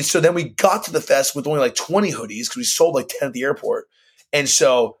 Insane, dude. And so then we got to the fest with only like 20 hoodies because we sold like 10 at the airport. And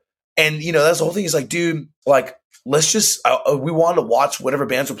so, and you know, that's the whole thing. Is like, dude, like, let's just, we wanted to watch whatever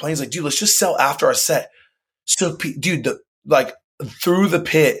bands were playing. He's like, dude, let's just sell after our set. So, dude, like through the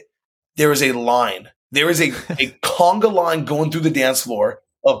pit, there is a line. There is a conga line going through the dance floor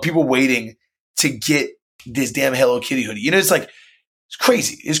of people waiting to get this damn Hello Kitty hoodie. You know, it's like, it's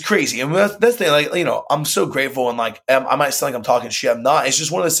crazy. It's crazy. And that's the thing, like, you know, I'm so grateful and like, I might sound like I'm talking shit. I'm not. It's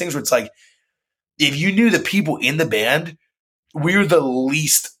just one of those things where it's like, if you knew the people in the band, we're the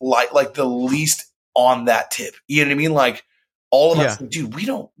least like the least on that tip. You know what I mean? Like all of us, dude, we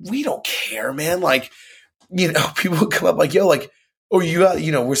don't care, man. Like, you know, people would come up like, yo, like, oh, you got,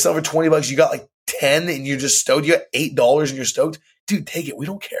 you know, we're selling for $20. You got like 10 and you're just stoked. You got $8 and you're stoked. Dude, take it. We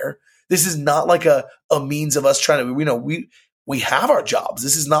don't care. This is not like a means of us trying to, we have our jobs.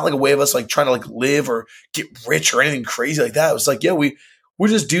 This is not like a way of us like trying to like live or get rich or anything crazy like that. It was like, yeah, we're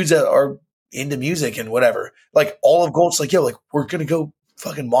just dudes that are into music and whatever. Like all of Gulch, like, yo, like we're going to go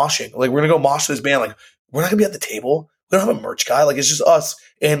fucking moshing. Like we're going to go mosh this band. Like we're not going to be at the table. We don't have a merch guy. Like it's just us.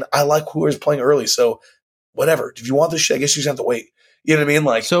 And I like whoever's playing early. So whatever. If you want this shit, I guess you just have to wait. You know what I mean?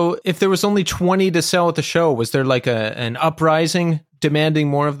 Like, so if there was only 20 to sell at the show, was there like an uprising demanding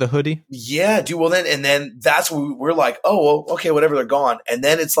more of the hoodie? Yeah, dude. Well, then that's when we're like, oh, well, okay, whatever. They're gone. And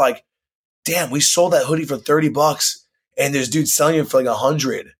then it's like, damn, we sold that hoodie for $30, and there's dudes selling it for like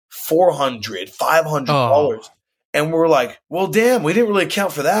 $100, $400, $500, and we're like, well, damn, we didn't really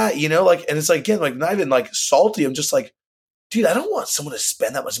account for that, Like, and it's like again, like not even like salty. I'm just like, dude, I don't want someone to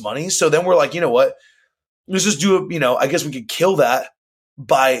spend that much money. So then we're like, you know what? Let's just do it. I guess we could kill that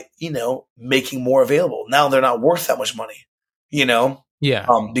by, making more available. Now they're not worth that much money, Yeah.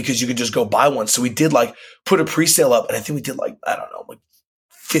 Because you could just go buy one. So we did like put a pre-sale up, and I think we did like, I don't know, like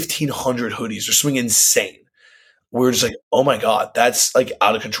 1,500 hoodies or something insane. We were just like, oh my God, that's like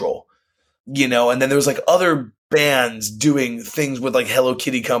out of control, and then there was like other bands doing things with like Hello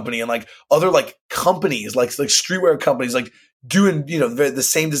Kitty company and like other like companies, like streetwear companies, like doing, the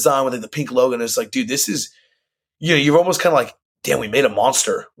same design with like the pink logo. And it's like, dude, this is, you're almost kind of like, damn, we made a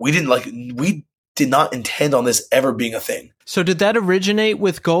monster. We did not intend on this ever being a thing. So did that originate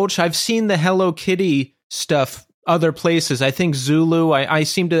with Gulch? I've seen the Hello Kitty stuff other places. I think Zulu, I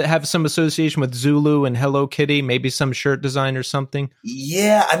seem to have some association with Zulu and Hello Kitty, maybe some shirt design or something.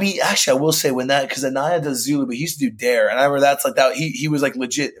 Yeah, I mean, actually, I will say because Anaya does Zulu, but he used to do Dare, and I remember that's like that. He was like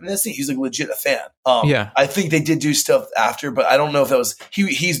legit. I mean, that's the thing, he's like legit a fan. Yeah, I think they did do stuff after, but I don't know if that was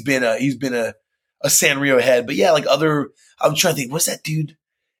he's been a Sanrio head. But yeah, like other, I'm trying to think, what's that dude?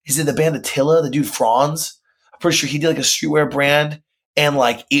 Is it the band Attila? The dude Franz? I'm pretty sure he did like a streetwear brand, and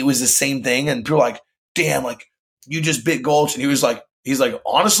like it was the same thing, and people were like, damn, like you just bit Gulch, and he's like,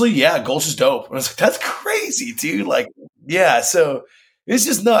 honestly, yeah, Gulch is dope. And I was like, that's crazy, dude. Like, yeah, so it's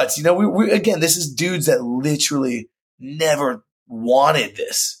just nuts. We again, this is dudes that literally never wanted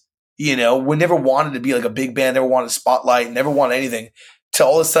this. We never wanted to be like a big band, never wanted a spotlight, never wanted anything. Till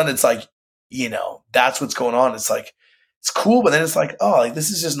all of a sudden it's like, that's what's going on. It's like, it's cool, but then it's like, oh, like this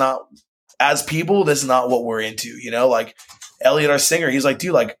is just not, as people, this is not what we're into. Like Elliot, our singer, he's like,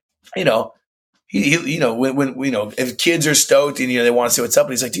 dude, like, he when if kids are stoked and they want to see what's up,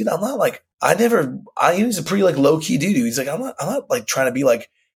 and he's like, dude, I'm not like, he's a pretty like low key dude. He's like, I'm not like trying to be like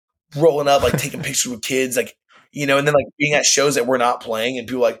rolling up, like taking pictures with kids, like, and then like being at shows that we're not playing, and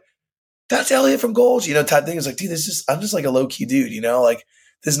people are like, that's Elliot from Gulch, type thing. It's like, dude, I'm just like a low key dude, like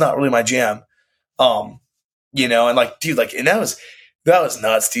this is not really my jam, and like, dude, like, and that was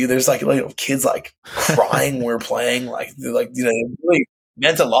nuts, dude. There's like kids like crying when we're playing, like they're like, it really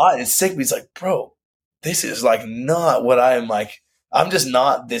meant a lot. It's sick, but he's like, bro, this is like not what I am like. I'm just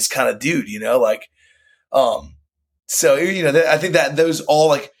not this kind of dude, like, so, I think that those all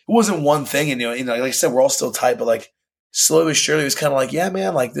like, it wasn't one thing. And, like I said, we're all still tight, but like slowly but surely it was kind of like, yeah,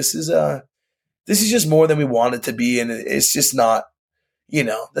 man, like this is just more than we want it to be. And it's just not,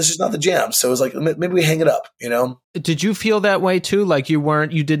 that's just not the jam. So it was like, maybe we hang it up, Did you feel that way too? Like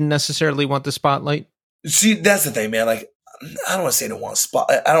you didn't necessarily want the spotlight? See, that's the thing, man. Like, I don't want to say I don't want a spot.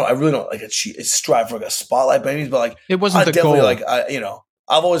 I really don't like strive for like a spotlight by any means, but like it wasn't the goal. Like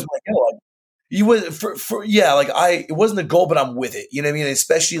I've always been like, like you would yeah, like it wasn't the goal, but I'm with it. You know what I mean?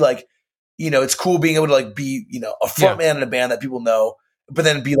 Especially like, it's cool being able to like be, a front man in a band that people know, but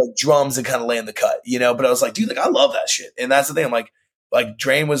then be like drums and kind of lay in the cut, But I was like, dude, like I love that shit, and that's the thing. I'm like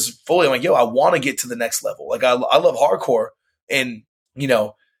Drain was fully. I'm like, yo, I want to get to the next level. Like I love hardcore, and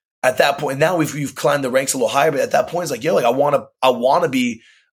at that point, now we've climbed the ranks a little higher, but at that point, it's like, yo, like I want to be,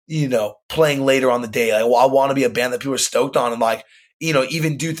 playing later on the day. Like, I want to be a band that people are stoked on, and like,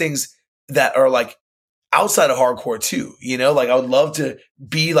 even do things that are like outside of hardcore too. Like I would love to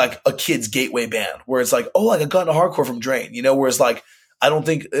be like a kid's gateway band where it's like, oh, like I got into hardcore from Drain. Whereas like I don't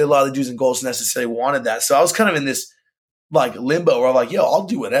think a lot of the dudes in Gulch necessarily wanted that. So I was kind of in this like limbo where I'm like, yo, I'll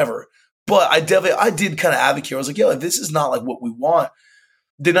do whatever. But I did kind of advocate. I was like, yo, if this is not like what we want,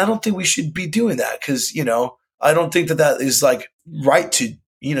 then I don't think we should be doing that. Cause, I don't think that is like right to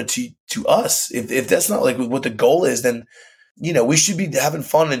us. If that's not like what the goal is, then, we should be having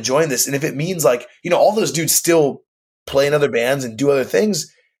fun and enjoying this. And if it means like, all those dudes still play in other bands and do other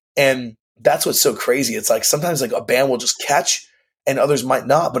things. And that's what's so crazy. It's like, sometimes like a band will just catch and others might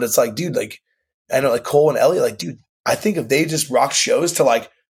not, but it's like, dude, like I know like Cole and Elliot, like, dude, I think if they just rock shows to like,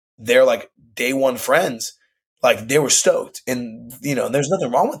 they're like day one friends, like they were stoked, and there's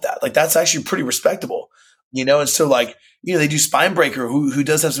nothing wrong with that. Like that's actually pretty respectable, and so like they do Spinebreaker, who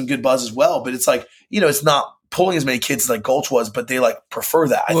does have some good buzz as well, but it's like it's not pulling as many kids as like Gulch was, but they like prefer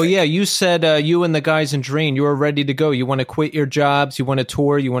that. Well, yeah, you said you and the guys in Drain, you were ready to go. You want to quit your jobs, you want to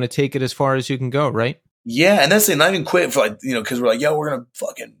tour, you want to take it as far as you can go, right? Yeah, and that's not even quit for like because we're like, yo, we're gonna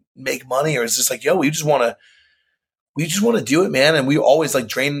fucking make money, or it's just like, yo, we just want to do it, man. And we always like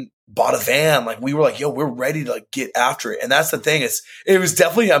Drain bought a van, like we were like, yo, we're ready to like get after it. And that's the thing, it was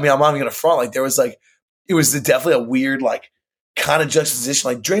definitely, I mean, I'm not even gonna front, like there was like, it was definitely a weird like kind of juxtaposition.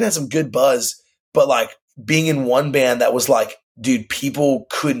 Like Drain had some good buzz, but like being in one band that was like, dude, people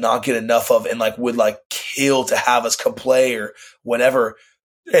could not get enough of and like would like kill to have us come play or whatever.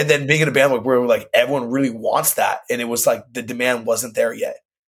 And then being in a band like where like everyone really wants that, and it was like the demand wasn't there yet.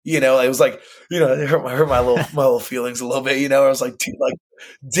 It was like it hurt my little feelings a little bit. I was like, dude, like,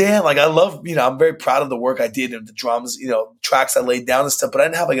 damn, like I love I'm very proud of the work I did and the drums, tracks I laid down and stuff, but I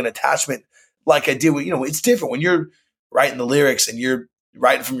didn't have like an attachment like I did with it's different when you're writing the lyrics and you're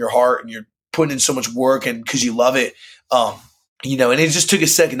writing from your heart and you're putting in so much work and because you love it. And it just took a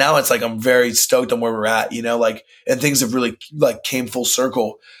second. Now it's like I'm very stoked on where we're at, like, and things have really like came full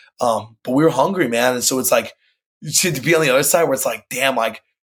circle. But we were hungry, man. And so it's like to be on the other side where it's like, damn, like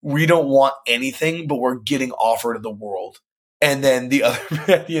we don't want anything, but we're getting offered the world. And then the other,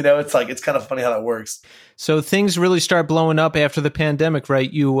 it's like, it's kind of funny how that works. So things really start blowing up after the pandemic,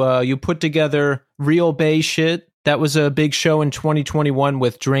 right? You put together Real Bay Shit. That was a big show in 2021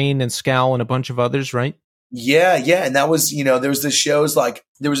 with Drain and Scal and a bunch of others, right? Yeah. And that was, there was this shows like,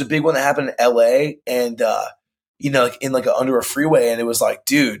 there was a big one that happened in LA and, like in like under a freeway. And it was like,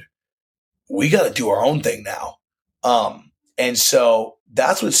 dude, we got to do our own thing now. And so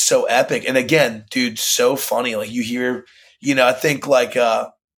that's what's so epic. And again, dude, so funny. Like you hear, I think like,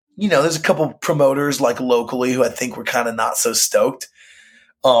 there's a couple promoters like locally who I think were kind of not so stoked.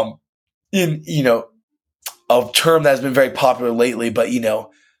 A term that's been very popular lately, but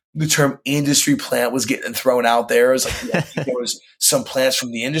the term industry plant was getting thrown out there. It was like there was some plants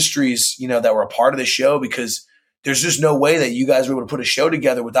from the industries, that were a part of the show because there's just no way that you guys were able to put a show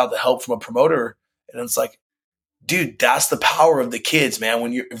together without the help from a promoter. And it's like, dude, that's the power of the kids, man.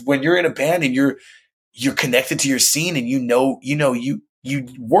 When you're in a band and you're connected to your scene and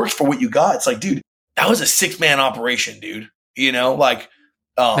you worked for what you got. It's like, dude, that was a 6-man operation, dude.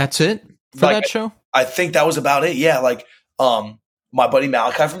 That's it for like, that show. I think that was about it. Yeah. Like, my buddy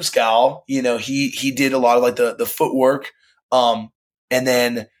Malachi from Scal, he did a lot of like the footwork. And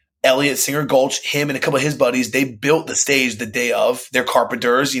then Elliot, singer Gulch, him and a couple of his buddies, they built the stage the day of. They're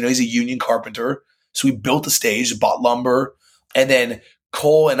carpenters, he's a union carpenter. So we built the stage, bought lumber. And then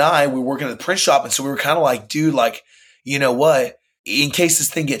Cole and I, we were working at the print shop. And so we were kind of like, dude, like, you know what? In case this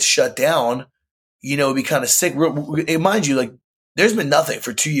thing gets shut down, it'd be kind of sick. Mind you, like, there's been nothing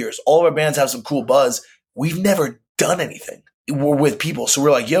for 2 years. All of our bands have some cool buzz. We've never done anything. We're with people. So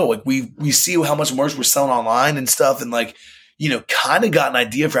we're like, yo, like we see how much merch we're selling online and stuff. And like, kind of got an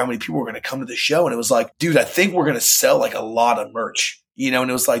idea for how many people were going to come to the show. And it was like, dude, I think we're going to sell like a lot of merch, and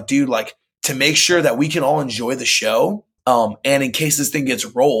it was like, dude, like to make sure that we can all enjoy the show. And in case this thing gets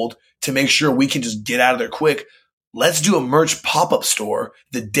rolled, to make sure we can just get out of there quick, let's do a merch pop-up store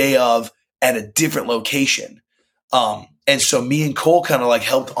the day of at a different location. And so me and Cole kind of like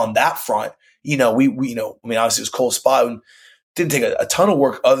helped on that front. We obviously it was Cole's spot and didn't take a ton of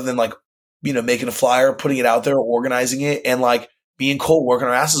work other than like, making a flyer, putting it out there, organizing it. And like me and Cole working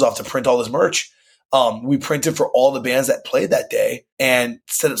our asses off to print all this merch. We printed for all the bands that played that day and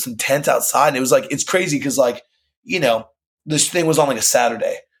set up some tents outside. And it was like, it's crazy. Cause like, this thing was on like a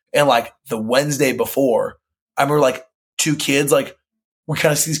Saturday and like the Wednesday before I remember like 2 kids, like we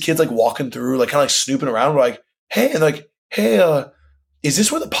kind of see these kids like walking through, like kind of like snooping around. We're like, hey, and like, hey, is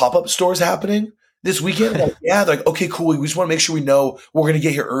this where the pop-up store is happening this weekend? Like, yeah. They're like, okay, cool. We just want to make sure we know we're going to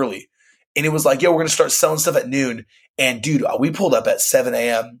get here early. And it was like, yo, we're going to start selling stuff at noon. And dude, we pulled up at 7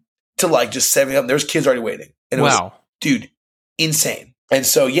 a.m. to like just 7 a.m. There's kids already waiting. And it was, dude, insane. And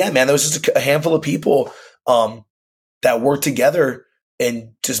so, yeah, man, there was just a handful of people that worked together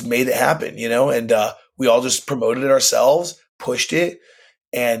and just made it happen, and we all just promoted it ourselves, pushed it.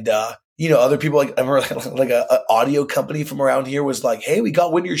 And, other people like, I remember like a audio company from around here was like, hey, we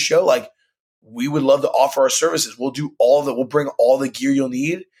got wind of your show. Like, we would love to offer our services. We'll do we'll bring all the gear you'll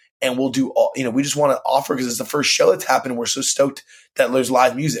need. And we'll do all, we just want to offer because it's the first show that's happened. We're so stoked that there's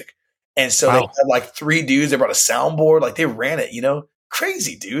live music. And so they had like 3 dudes. They brought a soundboard. Like they ran it,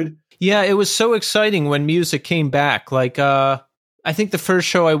 crazy, dude. Yeah. It was so exciting when music came back. Like, I think the first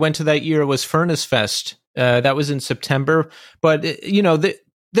show I went to that year was Furnace Fest. That was in September, but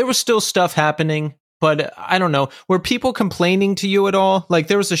there was still stuff happening. but I don't know. Were people complaining to you at all? Like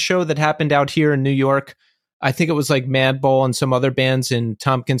there was a show that happened out here in New York. I think it was like Madball and some other bands in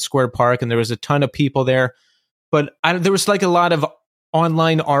Tompkins Square Park, and there was a ton of people there. But there was like a lot of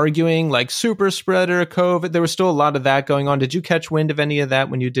online arguing, like super spreader, COVID. There was still a lot of that going on. Did you catch wind of any of that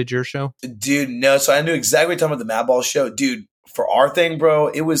when you did your show? Dude, no. So I knew exactly what you're talking about, the Madball show. Dude, for our thing, bro,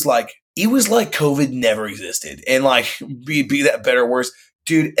 it was like COVID never existed. And like, be that better or worse.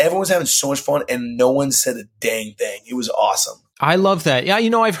 Dude, everyone was having so much fun and no one said a dang thing. It was awesome. I love that. Yeah,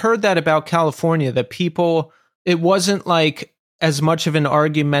 I've heard that about California, that people, it wasn't like as much of an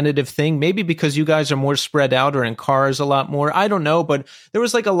argumentative thing, maybe because you guys are more spread out or in cars a lot more. I don't know, but there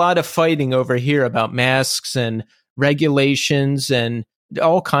was like a lot of fighting over here about masks and regulations and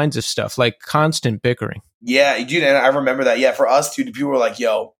all kinds of stuff, like constant bickering. Yeah, dude, and I remember that. Yeah, for us, dude, people were like,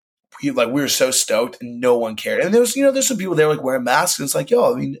 yo, we were so stoked and no one cared. And there's some people there like wearing masks and it's like,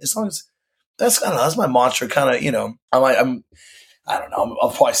 yo, I mean, as long as I don't know, that's my mantra kind of, I don't know,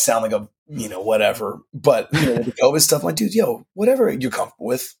 I'll probably sound like a, whatever. But, with the COVID stuff, I'm like, dude, yo, whatever you're comfortable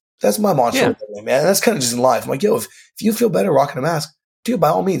with. That's my mantra, man. That's kind of just in life. I'm like, yo, if you feel better rocking a mask, dude, by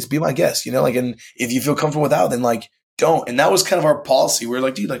all means, be my guest, and if you feel comfortable without, then like, don't. And that was kind of our policy. We were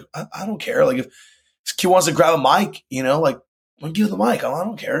like, dude, like, I don't care. Like if Q wants to grab a mic, like, I'll give the mic. I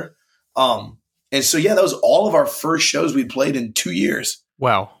don't care. And so, yeah, that was all of our first shows we'd played in 2 years.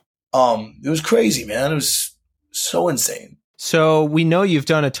 Wow. It was crazy, man. It was so insane. So we know you've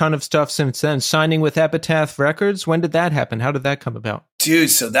done a ton of stuff since then. Signing with Epitaph Records. When did that happen? How did that come about? Dude,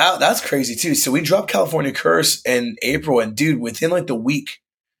 so that's crazy too. So we dropped California Curse in April, and dude, within like the week,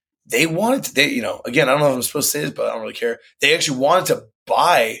 they wanted to, again, I don't know if I'm supposed to say this, but I don't really care. They actually wanted to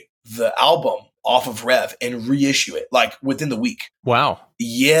buy the album off of Rev and reissue it like within the week. Wow.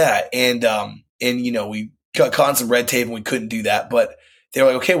 Yeah. And we got caught in some red tape and we couldn't do that, but they were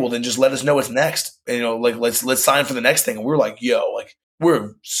like, okay, well then just let us know what's next. And, like, let's sign for the next thing. And we're like, yo, like,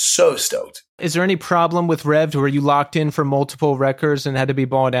 we're so stoked. Is there any problem with Rev? Were you locked in for multiple records and had to be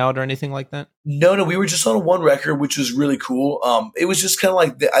bought out or anything like that? No, we were just on one record, which was really cool. It was just kind of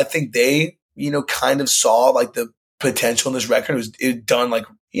like, I think they, kind of saw like the potential in this record. It done like,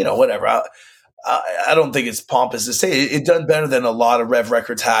 whatever. I don't think it's pompous to say it done better than a lot of Rev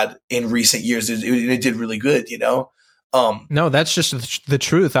records had in recent years. It did really good, No, that's just the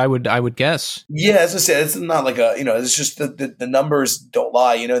truth. I would guess. Yeah, as I said, it's not like it's just the numbers don't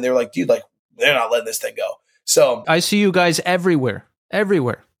lie, and they were like, dude, like they're not letting this thing go. So I see you guys everywhere.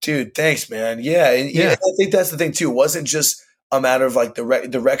 Dude, thanks, man. Yeah. And I think that's the thing too. It wasn't just a matter of like the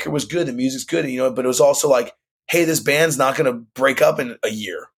record was good, the music's good, but it was also like, hey, this band's not going to break up in a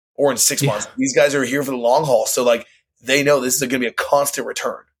year or in 6 months. These guys are here for the long haul. So like they know this is going to be a constant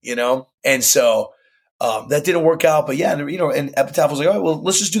return, And so that didn't work out, but yeah, and Epitaph was like, all right, well,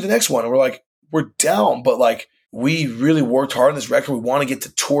 let's just do the next one. And we're like, we're down, but like we really worked hard on this record. We want to get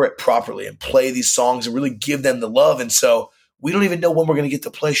to tour it properly and play these songs and really give them the love. And so we don't even know when we're going to get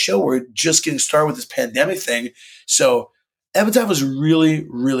to play a show. We're just getting started with this pandemic thing. So Epitaph was really,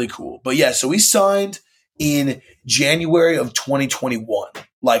 really cool. But yeah, so we signed in January of 2021,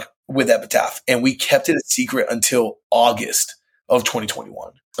 like with Epitaph, and we kept it a secret until August of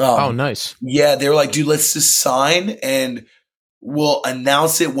 2021. Oh, nice. Yeah, they were like, dude, let's just sign and we'll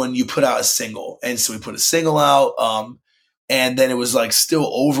announce it when you put out a single. And so we put a single out, and then it was like still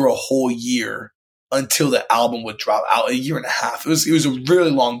over a whole year until the album would drop out, a year and a half. It was a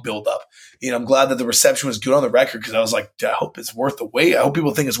really long build up. I'm glad that the reception was good on the record because I was like, I hope it's worth the wait. I hope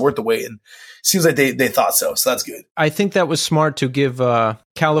people think it's worth the wait. And it seems like they thought so. So that's good. I think that was smart to give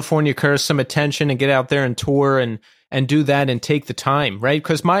California Curse some attention and get out there and tour and do that and take the time, right?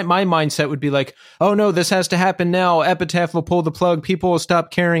 Because my mindset would be like, oh no, this has to happen now. Epitaph will pull the plug. People will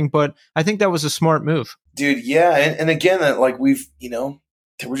stop caring. But I think that was a smart move. Dude, yeah. And again, like we've,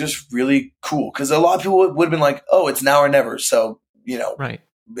 they were just really cool because a lot of people would have been like, oh, it's now or never. So, right.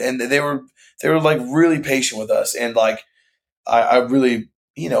 And they were like really patient with us. And like, I really,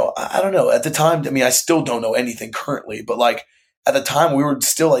 I don't know at the time. I mean, I still don't know anything currently, but like at the time we were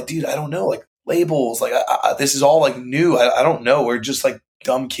still like, dude, I don't know, like labels, like this is all like new. I don't know. We're just like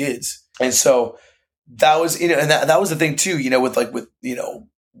dumb kids. And so that was, and that was the thing too,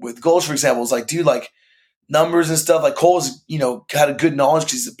 with Gulch, for example, it's like, dude, like, numbers and stuff, like Cole's, had a good knowledge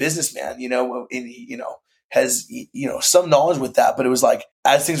because he's a businessman, and he, has, some knowledge with that. But it was like,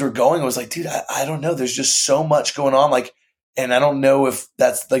 as things were going, it was like, dude, I don't know. There's just so much going on. Like, and I don't know if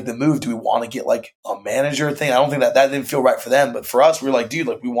that's like the move. Do we want to get like a manager thing? I don't think that didn't feel right for them. But for us, we were like, dude,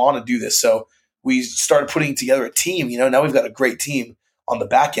 like we want to do this. So we started putting together a team, now we've got a great team on the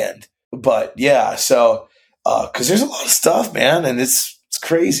back end. But yeah, so, cause there's a lot of stuff, man. And it's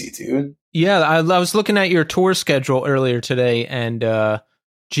crazy, dude. Yeah, I was looking at your tour schedule earlier today, and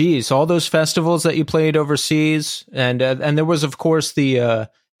geez, all those festivals that you played overseas, and there was, of course, the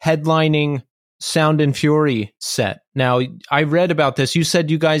headlining Sound and Fury set. Now, I read about this. You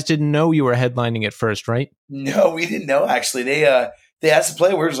said you guys didn't know you were headlining at first, right? No, we didn't know actually. They asked to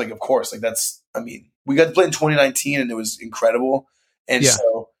play. We're just like, of course, like that's. I mean, we got to play in 2019, and it was incredible. And Yeah.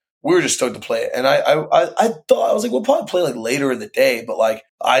 so we were just stoked to play it. And I thought I was like, we'll probably play like later in the day, but like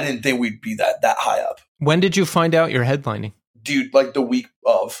I didn't think we'd be that high up. When did you find out you're headlining? Dude, like the week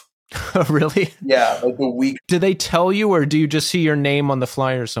of. Really? Yeah, like the week. Did they tell you, or do you just see your name on the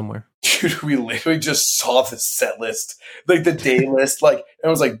flyer somewhere? Dude, we literally just saw the set list, like the day list, like, and I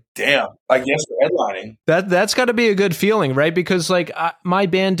was like, damn, I guess we're headlining. That's got to be a good feeling, right? Because like my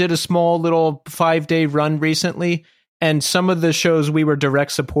band did a small little 5-day run recently, and some of the shows we were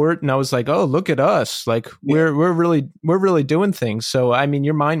direct support, and I was like, oh, look at us, like we're really doing things. So I mean,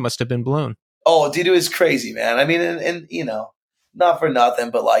 your mind must have been blown. Oh, dude, it was crazy, man. I mean, and you know, not for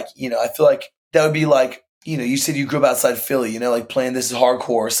nothing, but like, you know, I feel like that would be like, you know, you said you grew up outside Philly, you know, like playing This Is Hardcore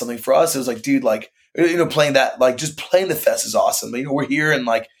or something. For us, it was like, dude, like, you know, playing that, like just playing the fest is awesome. But, you know, we're here and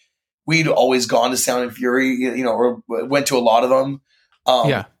like we'd always gone to Sound and Fury, you know, or went to a lot of them,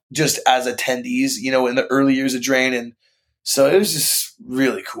 just as attendees, you know, in the early years of Drain. And so it was just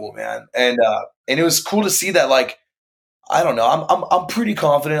really cool, man. And it was cool to see that, like, I don't know, I'm pretty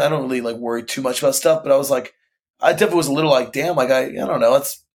confident. I don't really like worry too much about stuff, but I was like, I definitely was a little like, damn, like I don't know,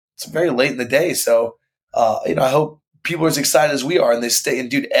 it's very late in the day, so you know, I hope people are as excited as we are, and they stay. And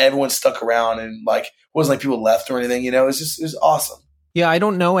dude, everyone stuck around, and like, it wasn't like people left or anything. You know, it was awesome. Yeah, I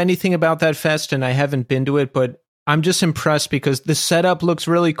don't know anything about that fest, and I haven't been to it, but I'm just impressed because the setup looks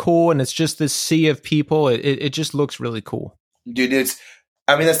really cool, and it's just this sea of people. It just looks really cool, dude.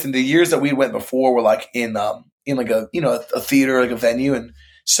 I mean, that's the years that we went before were like in like a, you know, a theater, like a venue, and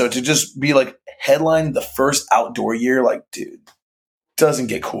so to just be like headlining the first outdoor year, like, dude, doesn't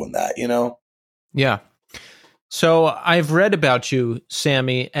get cool in that, you know? Yeah. So I've read about you,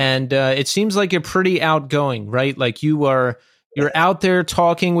 Sammy, and it seems like you're pretty outgoing, right? Like you're out there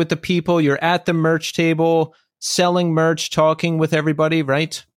talking with the people. You're at the merch table, selling merch, talking with everybody,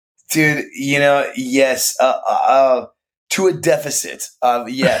 right? Dude, you know, yes. To a deficit.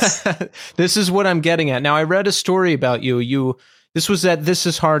 Yes. This is what I'm getting at. Now, I read a story about you. This was at This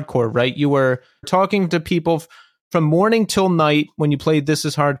Is Hardcore, right? You were talking to people from morning till night when you played This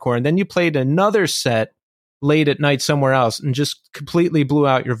Is Hardcore, and then you played another set late at night somewhere else and just completely blew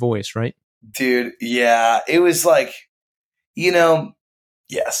out your voice, right? Dude, yeah. It was like, you know,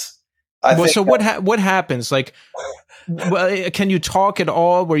 yes. What happens? Like, can you talk at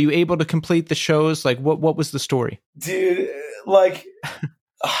all? Were you able to complete the shows? Like, what was the story? Dude, like,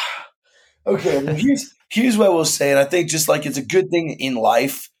 okay, well, here's what I will say, and I think just like it's a good thing in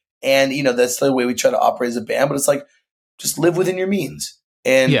life, and you know, that's the way we try to operate as a band, but it's like, just live within your means.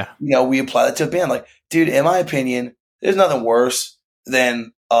 And, you know, we apply that to a band. Like, dude, in my opinion, there's nothing worse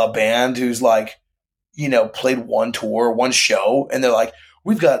than a band who's like, you know, played one tour, one show, and they're like,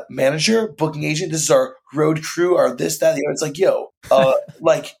 we've got manager, booking agent, this is our road crew, our this, that, the other. It's like, yo,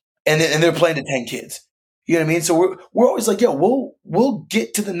 like, and they're playing to 10 kids. You know what I mean? So we're always like, yo, we'll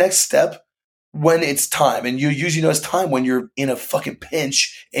get to the next step when it's time. And you usually know it's time when you're in a fucking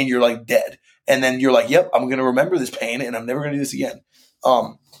pinch and you're like dead. And then you're like, yep, I'm going to remember this pain and I'm never going to do this again.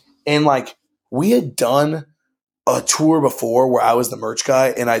 And like, we had done a tour before where I was the merch guy,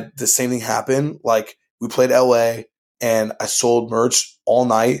 and the same thing happened. Like, we played LA and I sold merch all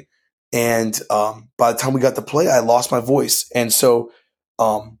night. And by the time we got to play, I lost my voice. And so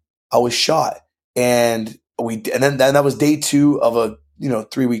I was shot. And then that was day 2 of a, you know,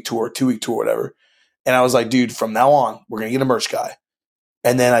 3-week tour, 2-week tour, whatever. And I was like, dude, from now on, we're going to get a merch guy.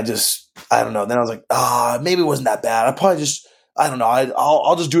 And then I don't know. Then I was like, maybe it wasn't that bad. I don't know.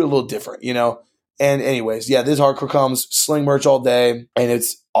 I'll just do it a little different, you know? And anyways, yeah, This Hardcore comes, sling merch all day, and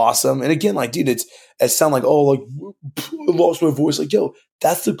it's awesome. And again, like, dude, it sound like, oh, like, I lost my voice. Like, yo,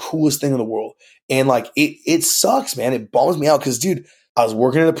 that's the coolest thing in the world. And like, it sucks, man. It bums me out because, dude, I was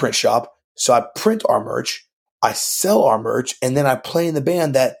working in a print shop. So I print our merch, I sell our merch, and then I play in the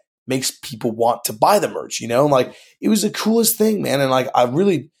band that makes people want to buy the merch, you know? Like, it was the coolest thing, man. And like, I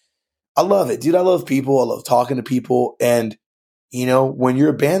love it, dude. I love people. I love talking to people. And, you know, when you're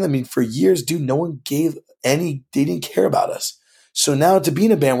a band, I mean, for years, dude, no one they didn't care about us. So now to be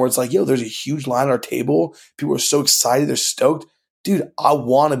in a band where it's like, yo, there's a huge line at our table. People are so excited. They're stoked. Dude, I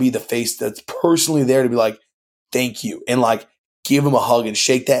want to be the face that's personally there to be like, thank you. And like, give them a hug and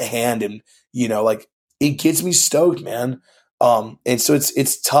shake that hand. And, you know, like, it gets me stoked, man. And so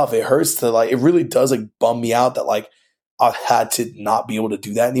it's tough. It hurts it really does like bum me out that like I've had to not be able to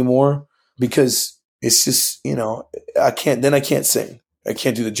do that anymore. because it's just, I can't sing. I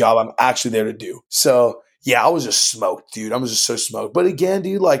can't do the job I'm actually there to do. So yeah, I was just smoked, dude. I was just so smoked. But again,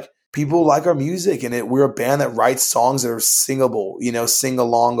 dude, like people like our music and we're a band that writes songs that are singable,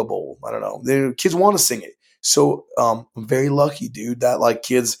 sing-alongable. I don't know. Kids want to sing it. So I'm very lucky, dude, that like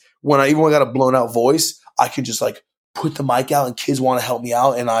kids, when I got a blown out voice, I can just like put the mic out and kids want to help me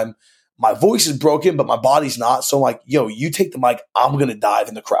out. And my voice is broken, but my body's not. So I'm like, yo, you take the mic, I'm going to dive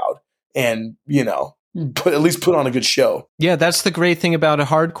in the crowd and, at least put on a good show. Yeah, that's the great thing about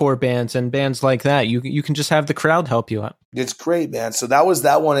hardcore bands and bands like that. You can just have the crowd help you out. It's great, man. So that was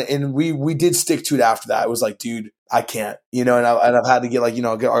that one. And we did stick to it after that. It was like, dude, I can't, and I've had to get like,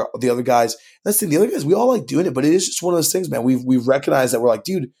 get the other guys. That's the thing. The other guys, we all like doing it, but it is just one of those things, man. We've recognized that we're like,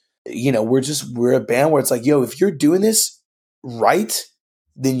 dude, we're a band where it's like, yo, if you're doing this right,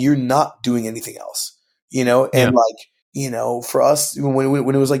 then you're not doing anything else, and like, for us,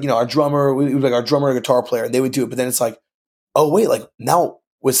 when it was like, our drummer, it was like our drummer and guitar player, and they would do it. But then it's like, oh, wait, like now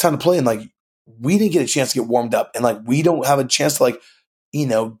it's time to play. And like, we didn't get a chance to get warmed up. And like, we don't have a chance to like,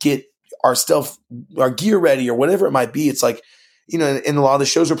 get our stuff, our gear ready or whatever it might be. It's like, in a lot of the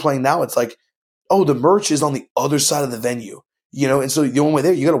shows we're playing now, it's like, oh, the merch is on the other side of the venue, and so the only way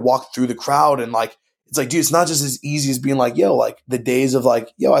there, you got to walk through the crowd. And like, it's like, dude, it's not just as easy as being like, yo, like the days of like,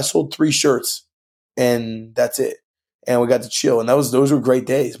 yo, I sold 3 shirts and that's it. And we got to chill. And those were great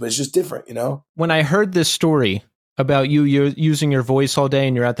days, but it's just different, When I heard this story about you using your voice all day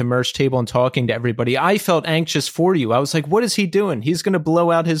and you're at the merch table and talking to everybody, I felt anxious for you. I was like, what is he doing? He's going to blow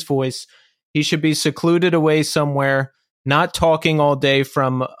out his voice. He should be secluded away somewhere, not talking all day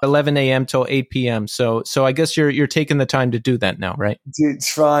from 11 a.m. till 8 p.m. So I guess you're taking the time to do that now, right? Dude,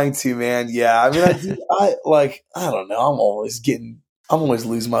 trying to, man. Yeah. I mean, I don't know. I'm always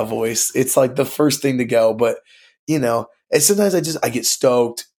losing my voice. It's like the first thing to go, but and sometimes I get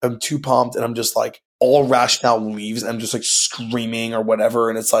stoked. I'm too pumped and I'm just like all rationale leaves. And I'm just like screaming or whatever.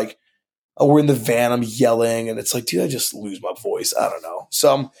 And it's like, oh, we're in the van. I'm yelling and it's like, dude, I just lose my voice. I don't know.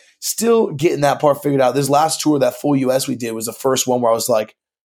 So I'm still getting that part figured out. This last tour, that full US we did was the first one where I was like,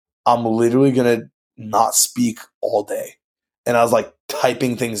 I'm literally going to not speak all day. And I was like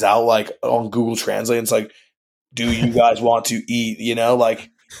typing things out like on Google Translate. It's like, do you guys want to eat?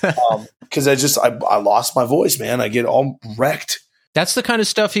 Because I lost my voice, man. I get all wrecked. That's the kind of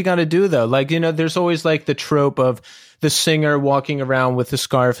stuff you got to do, though. Like, there's always like the trope of the singer walking around with a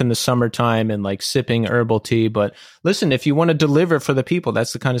scarf in the summertime and like sipping herbal tea. But listen, if you want to deliver for the people,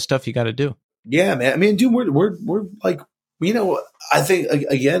 that's the kind of stuff you got to do. Yeah, man. I mean, dude, we're like, I think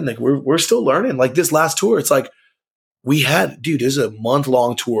again, like we're still learning. Like this last tour, it's like we had, dude, this is a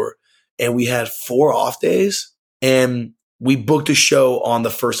month-long tour and we had 4 off days and we booked a show on the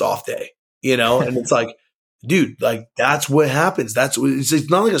first off day, and it's like, dude, like that's what happens. It's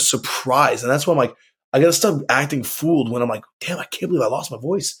not like a surprise. And that's why I'm like, I got to stop acting fooled when I'm like, damn, I can't believe I lost my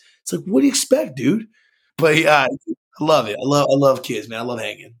voice. It's like, what do you expect, dude? But yeah, I love it. I love kids, man. I love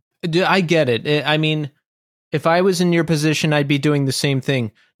hanging. I get it. I mean, if I was in your position, I'd be doing the same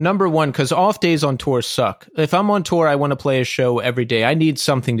thing. Number one, because off days on tour suck. If I'm on tour, I want to play a show every day. I need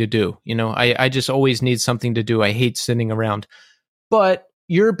something to do. I just always need something to do. I hate sitting around. But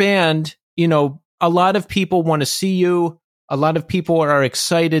your band, a lot of people want to see you. A lot of people are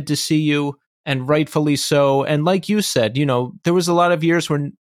excited to see you, and rightfully so. And like you said, there was a lot of years where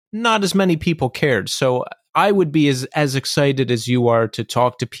not as many people cared. So I would be as excited as you are to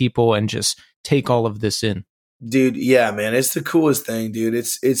talk to people and just take all of this in. Dude, yeah, man, it's the coolest thing, dude.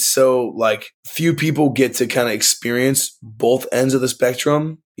 It's so like few people get to kind of experience both ends of the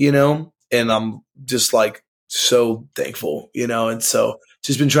spectrum, and I'm just like so thankful, and so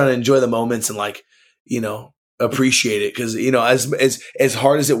just been trying to enjoy the moments and like, appreciate it because as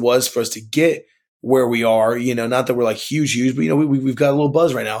hard as it was for us to get where we are, not that we're like huge, but we've got a little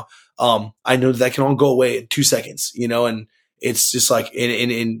buzz right now. I know that can all go away in 2 seconds, and it's just like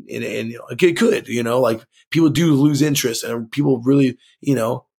and it could, like people do lose interest and people really,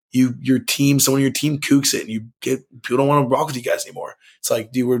 your team, someone in your team kooks it and people don't want to rock with you guys anymore. It's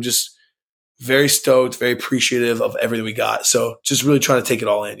like, dude, we're just very stoked, very appreciative of everything we got. So just really trying to take it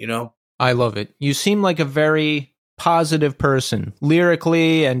all in, I love it. You seem like a very positive person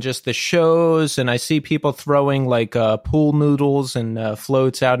lyrically and just the shows. And I see people throwing like pool noodles and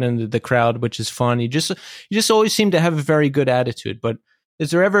floats out into the crowd, which is fun. You just always seem to have a very good attitude. But is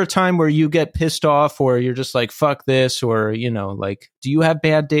there ever a time where you get pissed off or you're just like, fuck this? Or, like, do you have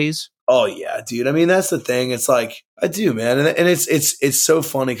bad days? Oh yeah, dude. I mean, that's the thing. It's like, I do, man. And it's so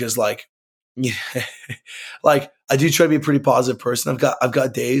funny because like, yeah, like I do try to be a pretty positive person. I've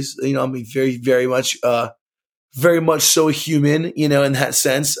got days, I'm very, very much so human, in that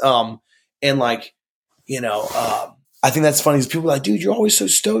sense. And like, I think that's funny. Is people are like, dude, you're always so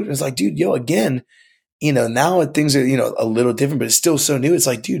stoked. And it's like, dude, again, now things are, a little different, but it's still so new. It's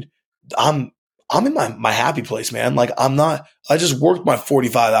like, dude, I'm in my happy place, man. Like I just worked my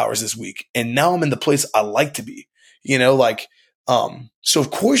 45 hours this week and now I'm in the place I like to be, so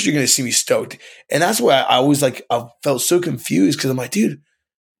of course you're going to see me stoked. And that's why I always I felt so confused. Cause I'm like, dude,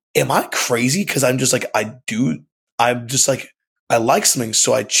 am I crazy? Cause I'm just like, I like something.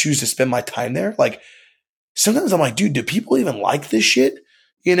 So I choose to spend my time there. Like sometimes I'm like, dude, do people even like this shit?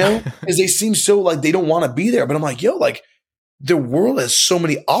 Cause they seem so like they don't want to be there, but I'm like, yo, like, the world has so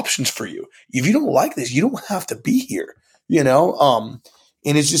many options for you. If you don't like this, you don't have to be here, and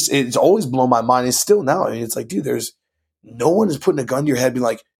it's always blown my mind. It's still now. I mean, it's like, dude, there's no one is putting a gun to your head being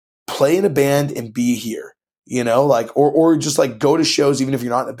like, play in a band and be here, or just like go to shows, even if you're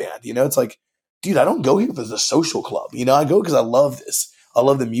not in a band, it's like, dude, I don't go here for the social club. I go because I love this. I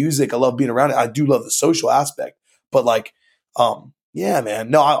love the music. I love being around it. I do love the social aspect, but like, yeah, man.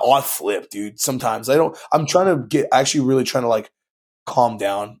 No, I flip, dude. Sometimes I'm trying to really trying to like calm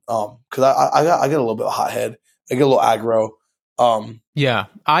down. Cause I get a little bit of a hot head. I get a little aggro. Yeah,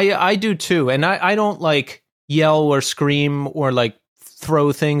 I do too. And I don't like yell or scream or like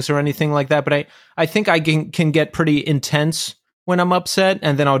throw things or anything like that. But I think I can get pretty intense when I'm upset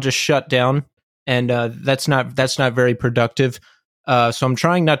and then I'll just shut down. And, that's not very productive. So I'm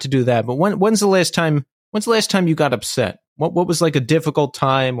trying not to do that. But when's the last time you got upset? What was like a difficult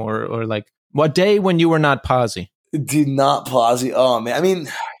time or like what day when you were not posy? Dude, not posy. Oh man. I mean,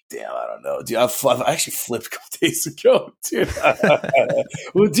 damn, I don't know, dude. I've actually flipped a couple days ago, dude.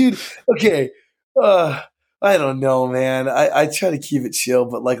 Well, dude, okay. I don't know, man. I try to keep it chill,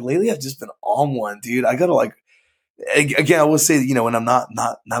 but like lately I've just been on one, dude. I gotta like, again, I will say, when I'm not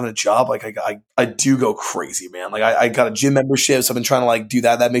having a job, like I do go crazy, man. Like I got a gym membership, so I've been trying to like do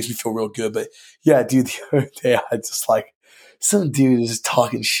that. That makes me feel real good. But yeah, dude, the other day I just like some dude is just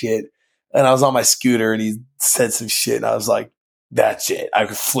talking shit, and I was on my scooter and he said some shit, and I was like, that's it. I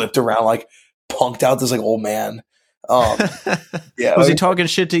flipped around, like punked out this like old man. Yeah, was he talking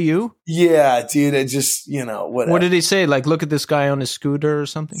shit to you? Yeah, dude. It just whatever. What did he say? Like, look at this guy on his scooter or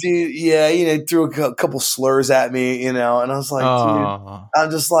something? Dude, yeah, threw a couple slurs at me, and I was like, dude,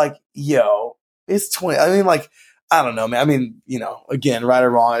 I'm just like, yo, it's 20. I mean, like, I don't know, man. I mean, again, right or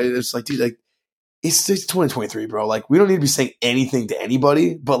wrong, it's like, dude, like, it's 2023, bro. Like, we don't need to be saying anything to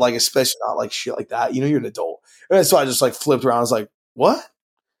anybody, but like, especially not like shit like that. You're an adult. And so I just like flipped around. I was like, what?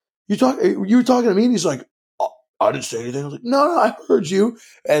 You were talking to me? And he's like, I didn't say anything. I was like, no, I heard you.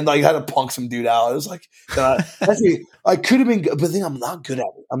 And like, I had to punk some dude out. It was like, actually, I could have been good, but the thing, I'm not good at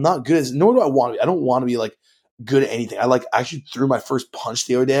it. I'm not good at it, nor do I want to be. I don't want to be like good at anything. I like actually threw my first punch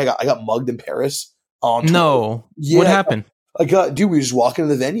the other day. I got mugged in Paris. No. Yeah, what happened? Dude, we were just walking to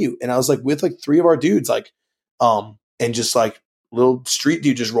the venue and I was like with like three of our dudes, like, and just like little street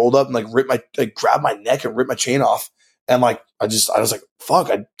dude just rolled up and like grabbed my neck and ripped my chain off. And like, I was like,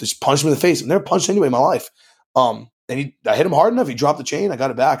 fuck, I just punched him in the face. I've never punched anyway in my life. And I hit him hard enough. He dropped the chain. I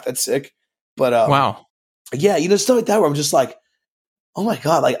got it back. That's sick. But, wow. Yeah. Stuff like that where I'm just like, oh my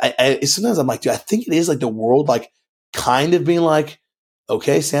God. Like sometimes I'm like, dude, I think it is like the world, like kind of being like,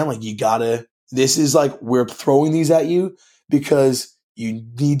 okay, Sam, like this is like, we're throwing these at you because you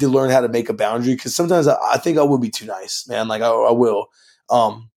need to learn how to make a boundary. Cause sometimes I think I will be too nice, man. Like I will.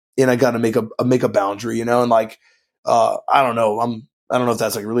 And I got to make a boundary, and like, I don't know. I don't know if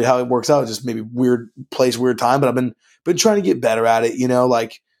that's like really how it works out. Just maybe weird place, weird time, but I've been trying to get better at it,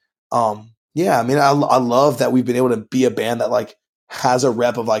 like, yeah, I mean, I love that we've been able to be a band that like has a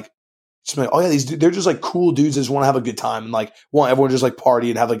rep of like, just like, oh yeah, they're just like cool dudes that just want to have a good time and like want everyone to just like party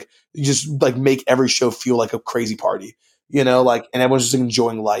and have like, just like make every show feel like a crazy party, like, and everyone's just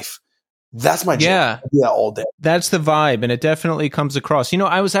enjoying life. That's my job. I do that all day. That's the vibe. And it definitely comes across.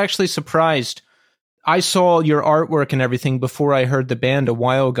 I was actually surprised. I saw your artwork and everything before I heard the band a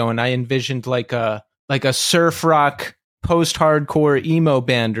while ago, and I envisioned like a surf rock post-hardcore emo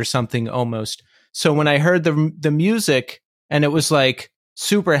band or something almost. So when I heard the music and it was like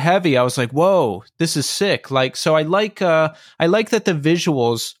super heavy, I was like, "Whoa, this is sick!" Like, so I like that the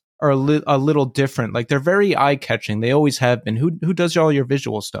visuals are a little different. Like they're very eye-catching. They always have been. Who does all your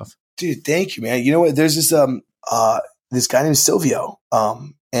visual stuff? Dude, thank you, man. You know what? There's this guy named Silvio.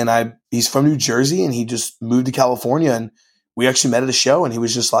 And he's from New Jersey and he just moved to California and we actually met at a show and he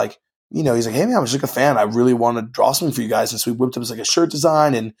was just like, he's like, hey man, I was like a fan. I really want to draw something for you guys. And so we whipped up like a shirt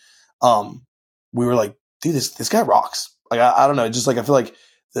design and, we were like, dude, this guy rocks. Like, I don't know. Just like, I feel like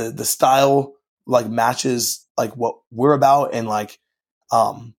the style like matches like what we're about. And like,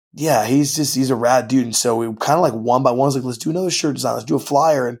 yeah, he's a rad dude. And so we kind of like one by one was like, let's do another shirt design. Let's do a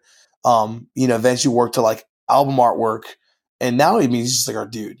flyer. And, Eventually worked to like album artwork. And now, I mean, he's just like our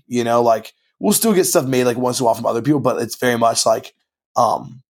dude, like we'll still get stuff made like once in a while from other people, but it's very much like,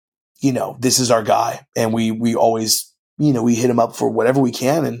 this is our guy. And we always, we hit him up for whatever we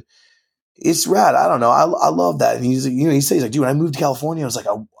can. And it's rad. I don't know. I love that. And he's, he says like, dude, when I moved to California, I was like,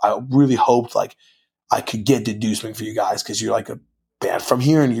 I really hoped like I could get deducing for you guys. Cause you're like a band from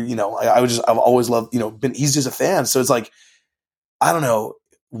here. And I've always loved, he's just a fan. So it's like, I don't know.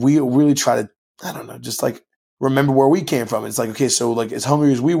 We really try to, I don't know, just like remember where we came from. It's like, okay, so like as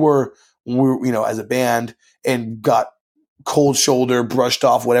hungry as we were when we were, as a band and got cold shoulder, brushed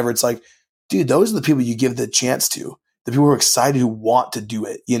off, whatever. It's like, dude, those are the people you give the chance to. The people who are excited, who want to do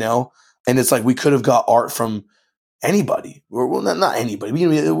it, And it's like we could have got art from anybody, or well, not anybody,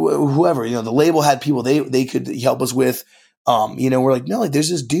 whoever. The label had people they could help us with. We're like, no, like there's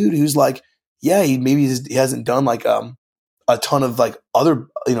this dude who's like, yeah, he hasn't done like a ton of like other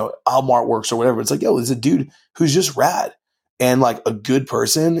album artworks or whatever. It's like, yo, there's a dude who's just rad and like a good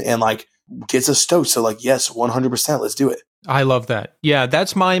person and like gets us stoked. So like, yes, 100%, let's do it. I love that. Yeah,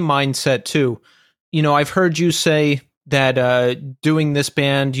 that's my mindset too. I've heard you say that doing this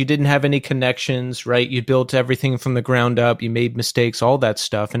band, you didn't have any connections, right? You built everything from the ground up. You made mistakes, all that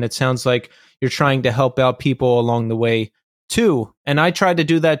stuff. And it sounds like you're trying to help out people along the way too. And I try to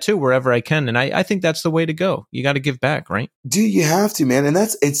do that too, wherever I can. And I think that's the way to go. You got to give back, right? Dude, you have to, man. And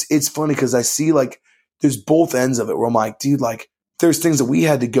it's funny because I see like there's both ends of it where I'm like, dude, like there's things that we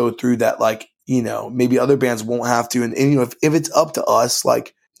had to go through that like, maybe other bands won't have to. And if it's up to us,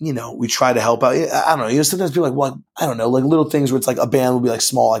 like, we try to help out. I don't know. Sometimes people are like, well, I don't know, like little things where it's like a band will be like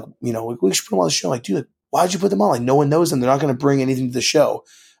small, like, we should put them on the show. Like, dude, like, why'd you put them on? Like, no one knows them. They're not going to bring anything to the show.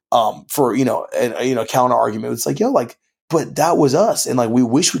 For, counter argument. It's like, yo, like, but that was us. And like, we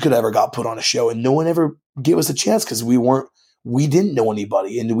wish we could ever got put on a show and no one ever gave us a chance because we didn't know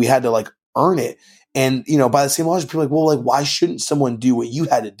anybody and we had to like earn it. And, by the same logic, people are like, well, like, why shouldn't someone do what you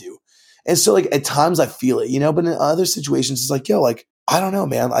had to do? And so like at times I feel it, but in other situations, it's like, yo, like, I don't know,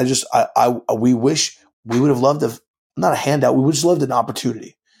 man. We wish we would have loved not a handout. We would just loved an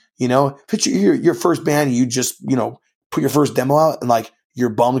opportunity, picture your first band. And you just, put your first demo out and like, you're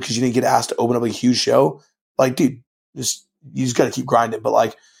bummed because you didn't get asked to open up a huge show. Like, dude, you just got to keep grinding. But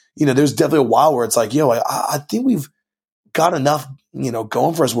like, there's definitely a while where it's like, yo, I think we've got enough,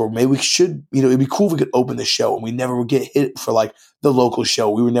 going for us where maybe we should, it'd be cool if we could open the show and we never would get hit for like the local show.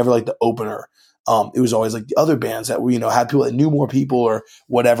 We were never like the opener. It was always like the other bands that were, had people that knew more people or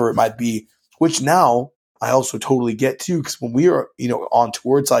whatever it might be, which now I also totally get too. Because when we are, on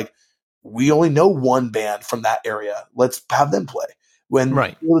tour, it's like, we only know one band from that area. Let's have them play. When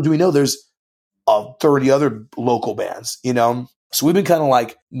right. Little do we know there's 30 other local bands, So we've been kind of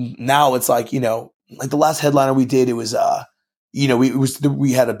like, now it's like, like the last headliner we did, it was,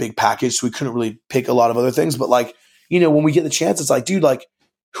 we had a big package, so we couldn't really pick a lot of other things. But like, when we get the chance, it's like, dude, like,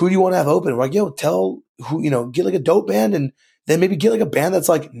 who do you want to have open? We're like, yo, tell who, get like a dope band and then maybe get like a band that's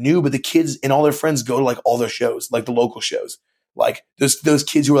like new, but the kids and all their friends go to like all their shows, like the local shows, like those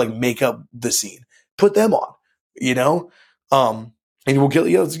kids who are like make up the scene, put them on, and we'll get,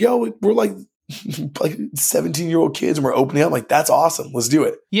 we're like 17-year-old kids and we're opening up. Like, that's awesome. Let's do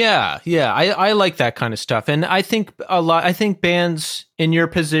it. Yeah. I like that kind of stuff. And I think bands in your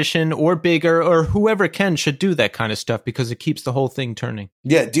position or bigger or whoever can should do that kind of stuff because it keeps the whole thing turning.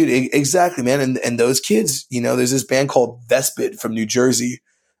 Yeah, dude, exactly, man. And those kids, there's this band called Vespid from New Jersey.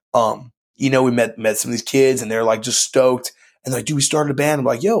 We met some of these kids and they're like just stoked. And they're like, dude, we started a band. I'm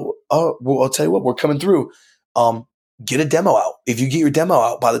like, yo, well, I'll tell you what, we're coming through. Get a demo out. If you get your demo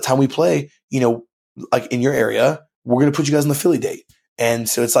out by the time we play, like in your area, we're going to put you guys on the Philly date. And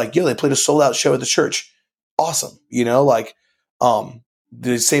so it's like, yo, they played a sold out show at the church. Awesome. The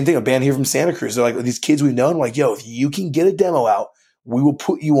same thing, a band here from Santa Cruz. They're like, these kids we've known, like, yo, if you can get a demo out, we will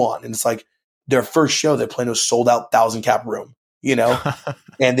put you on. And it's like their first show, they're playing a sold out 1,000 cap room,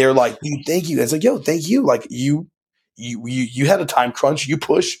 and they're like, dude, thank you. And it's like, yo, thank you. Like you had a time crunch, you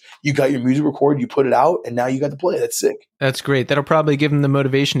push, you got your music recorded, you put it out, and now you got to play. That's sick. That's great. That'll probably give them the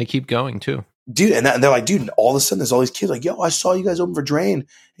motivation to keep going too. Dude, and they're like, dude, and all of a sudden there's all these kids like, yo, I saw you guys open for Drain. And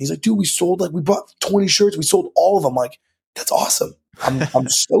he's like, dude, we bought 20 shirts. We sold all of them. Like, that's awesome. I'm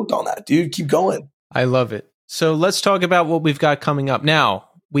stoked on that, dude. Keep going. I love it. So let's talk about what we've got coming up. Now,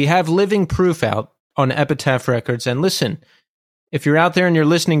 we have Living Proof out on Epitaph Records. And listen, if you're out there and you're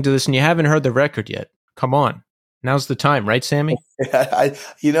listening to this and you haven't heard the record yet, come on. Now's the time, right, Sammy? I'd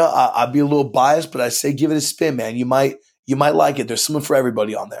be a little biased, but I say give it a spin, man. You might like it. There's something for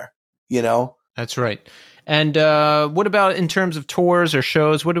everybody on there, That's right. And what about in terms of tours or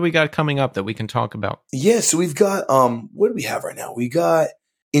shows? What do we got coming up that we can talk about? Yeah, so we've got what do we have right now? We got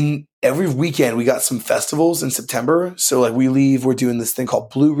in every weekend we got some festivals in September. So like we're doing this thing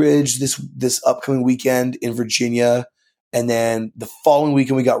called Blue Ridge this upcoming weekend in Virginia. And then the following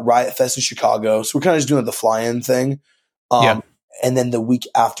weekend we got Riot Fest in Chicago. So we're kind of just doing the fly-in thing. And then the week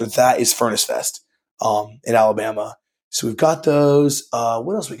after that is Furnace Fest in Alabama. So we've got those.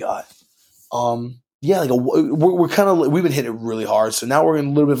 What else we got? We're kind of, we've been hitting it really hard. So now we're in a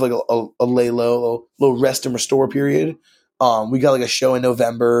little bit of like a lay low, little rest and restore period. We got like a show in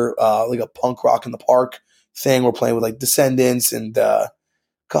November, like a punk rock in the park thing. We're playing with like Descendants and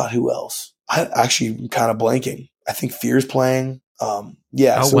God, who else? I actually am kind of blanking. I think Fear's playing. Wow.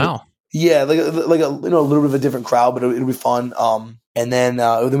 Yeah, like a little bit of a different crowd, but it'll be fun. And then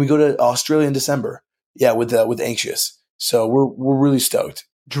we go to Australia in December. Yeah, with Anxious. So we're really stoked.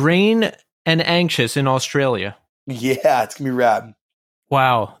 Drain and Anxious in Australia. Yeah, it's gonna be rad.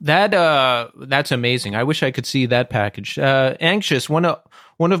 Wow, that's amazing. I wish I could see that package. Anxious, one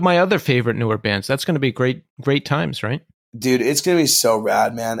of my other favorite newer bands. That's going to be great times, right? Dude, it's going to be so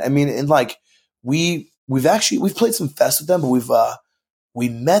rad, man. I mean, and like we've played some fests with them, but we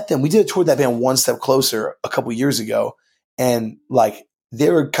met them. We did a tour with that band One Step Closer a couple years ago, and like they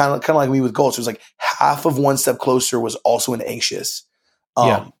were kind of like me with Gulch. It was like half of One Step Closer was also in Anxious,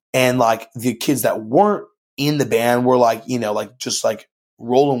 and like the kids that weren't in the band were like just like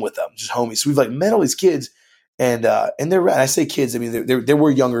rolling with them, just homies. So we've like met all these kids, and they're rad. I say kids, I mean they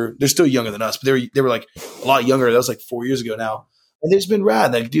were younger. They're still younger than us, but they were like a lot younger. That was like 4 years ago now, and they've just been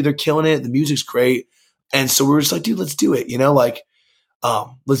rad. Like, dude, they're killing it. The music's great, and so we were just like, dude, let's do it.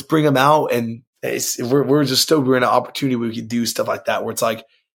 Let's bring them out, and we're just stoked. We're in an opportunity where we could do stuff like that, where it's like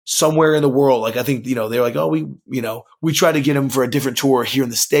somewhere in the world. Like I think they're like, oh, we tried to get them for a different tour here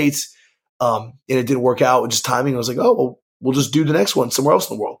in the States, and it didn't work out with just timing. I was like, oh well. We'll just do the next one somewhere else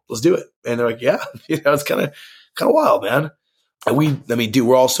in the world. Let's do it. And they're like, yeah, it's kind of wild, man. And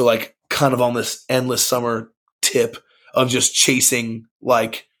we're also like kind of on this endless summer tip of just chasing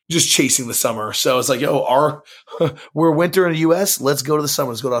the summer. So it's like, yo, we're winter in the US. Let's go to the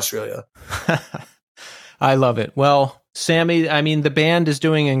summer. Let's go to Australia. I love it. Well, Sammy, I mean, the band is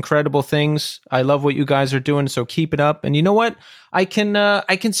doing incredible things. I love what you guys are doing. So keep it up. And you know what? I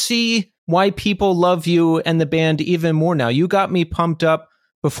can see why people love you and the band even more now. You got me pumped up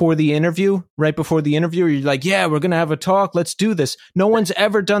before the interview, right before the interview. You're like, yeah, we're going to have a talk. Let's do this. No one's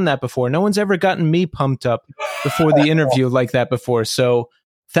ever done that before. No one's ever gotten me pumped up before the interview like that before. So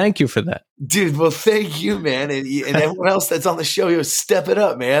thank you for that. Dude, well, thank you, man. And everyone else that's on the show, step it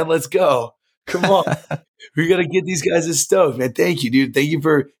up, man. Let's go. Come on. We got to get these guys stoked, man. Thank you, dude. Thank you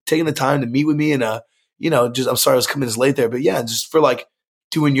for taking the time to meet with me. And, I'm sorry I was coming this late there, but yeah, just for like,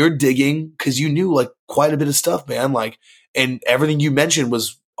 doing your digging, because you knew like quite a bit of stuff, man. Like, and everything you mentioned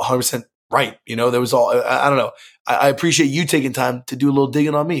was 100% right. There was all, I don't know. I appreciate you taking time to do a little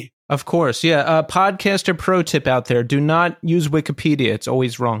digging on me. Of course. Yeah. Podcaster pro tip out there. Do not use Wikipedia. It's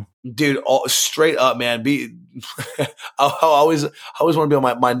always wrong. Dude, straight up, man. I always want to be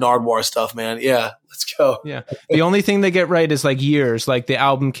on my Nardwuar stuff, man. Yeah. Let's go. Yeah. The only thing they get right is like years. Like the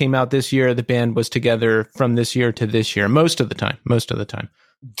album came out this year. The band was together from this year to this year. Most of the time.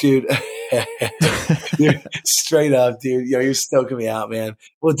 Dude, straight up, dude. You're stoking me out, man.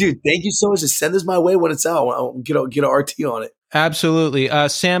 Well, dude, thank you so much. Just send this my way when it's out. I'll get an RT on it. Absolutely.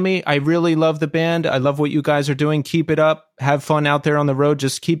 Sammy, I really love the band. I love what you guys are doing. Keep it up. Have fun out there on the road.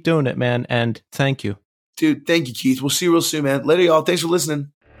 Just keep doing it, man. And thank you. Dude, thank you, Keith. We'll see you real soon, man. Later, y'all. Thanks for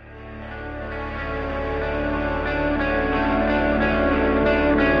listening.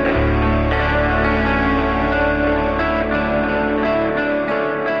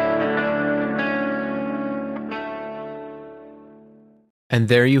 And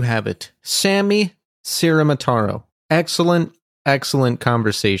there you have it. Sammy Ciaramitaro. Excellent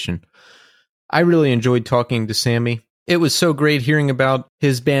conversation. I really enjoyed talking to Sammy. It was so great hearing about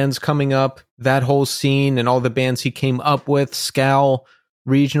his bands coming up, that whole scene and all the bands he came up with, Scowl,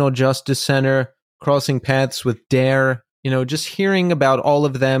 Regional Justice Center, Crossing Paths with Dare, just hearing about all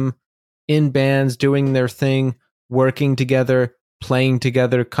of them in bands, doing their thing, working together, playing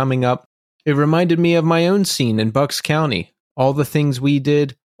together, coming up. It reminded me of my own scene in Bucks County. All the things we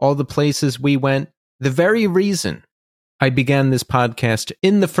did, all the places we went, the very reason I began this podcast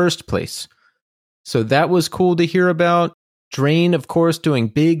in the first place. So that was cool to hear about. Drain, of course, doing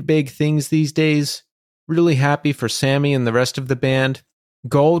big things these days. Really happy for Sammy and the rest of the band.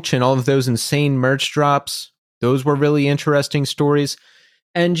 Gulch and all of those insane merch drops. Those were really interesting stories.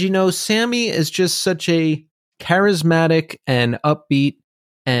 And, Sammy is just such a charismatic and upbeat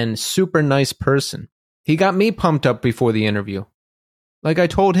and super nice person. He got me pumped up before the interview. Like I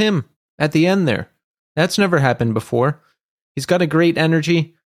told him at the end there. That's never happened before. He's got a great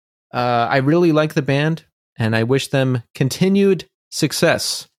energy, I really like the band, and I wish them continued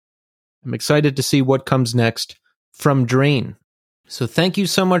success. I'm excited to see what comes next from Drain. So thank you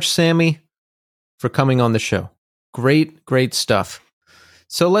so much, Sammy, for coming on the show. Great, great stuff.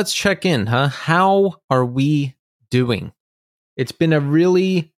 So let's check in, huh? How are we doing? It's been a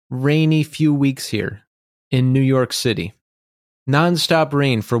really rainy few weeks here in New York City. Non-stop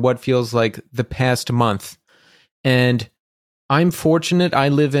rain for what feels like the past month. And I'm fortunate. I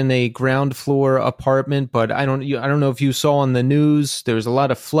live in a ground floor apartment, but I don't know if you saw on the news, there was a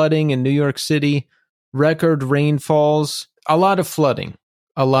lot of flooding in New York City, record rainfalls, a lot of flooding,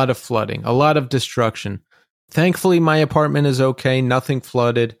 a lot of destruction. Thankfully, my apartment is okay. Nothing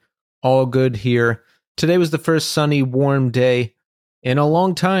flooded. All good here. Today was the first sunny, warm day in a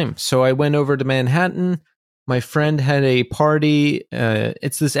long time. So I went over to Manhattan. My friend had a party.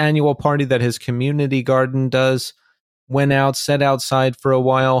 It's this annual party that his community garden does. Went out, sat outside for a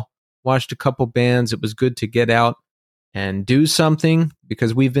while, watched a couple bands. It was good to get out and do something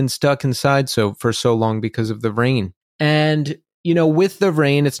because we've been stuck inside for so long because of the rain. And, with the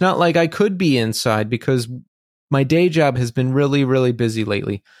rain, it's not like I could be inside because my day job has been really, really busy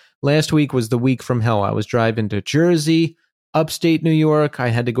lately. Last week was the week from hell. I was driving to Jersey, upstate New York. I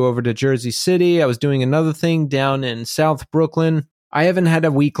had to go over to Jersey City. I was doing another thing down in South Brooklyn. I haven't had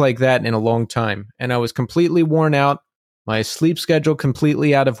a week like that in a long time, and I was completely worn out. My sleep schedule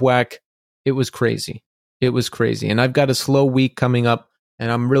completely out of whack. It was crazy. And I've got a slow week coming up,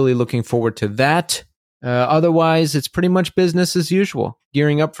 and I'm really looking forward to that. Otherwise, it's pretty much business as usual.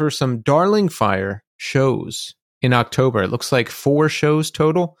 Gearing up for some Darling Fire shows in October. It looks like 4 shows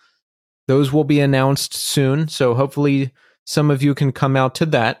total. Those will be announced soon, so hopefully some of you can come out to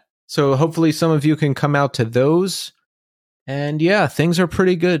that. And yeah, things are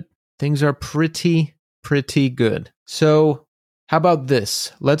pretty good. Things are pretty good. So how about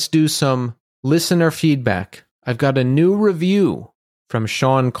this? Let's do some listener feedback. I've got a new review from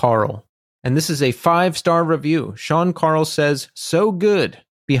Sean Carl, and this is a 5-star review. Sean Carl says, "So good.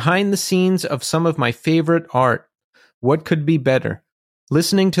 Behind the scenes of some of my favorite art. What could be better?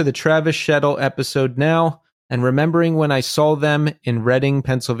 Listening to the Travis Shettle episode now and remembering when I saw them in Reading,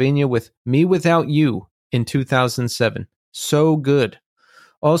 Pennsylvania with Me Without You in 2007. So good.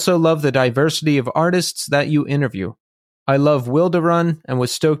 Also love the diversity of artists that you interview. I love Wilderun and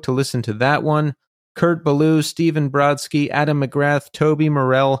was stoked to listen to that one. Kurt Ballou, Stephen Brodsky, Adam McGrath, Toby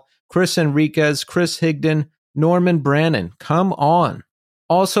Morell, Chris Enriquez, Chris Higdon, Norman Brannon. Come on.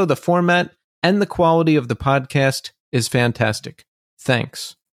 Also, the format and the quality of the podcast is fantastic.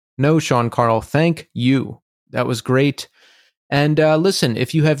 Thanks." No, Sean Carl, thank you. That was great. And listen,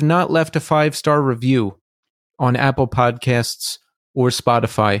 if you have not left a 5-star review on Apple Podcasts or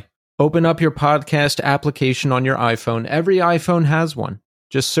Spotify, open up your podcast application on your iPhone. Every iPhone has one.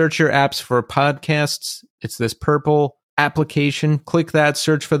 Just search your apps for podcasts. It's this purple application. Click that,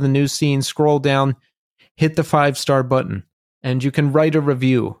 search for the new scene, scroll down, hit the 5-star button, and you can write a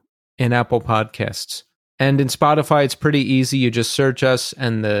review in Apple Podcasts. And in Spotify, it's pretty easy. You just search us,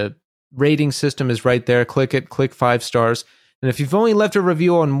 and the rating system is right there. Click it, click 5 stars. And if you've only left a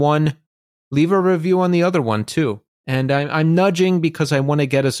review on one, leave a review on the other one too. And I'm nudging because I want to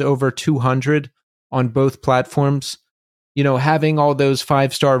get us over 200 on both platforms. Having all those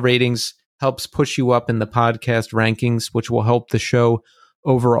 5-star ratings helps push you up in the podcast rankings, which will help the show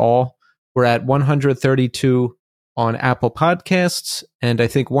overall. We're at 132 on Apple Podcasts, and I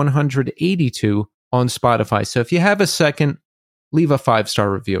think 182 on Spotify. So if you have a second, leave a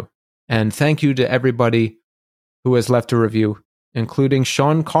 5-star review. And thank you to everybody who has left a review, including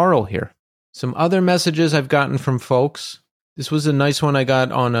Sean Carl here. Some other messages I've gotten from folks. This was a nice one I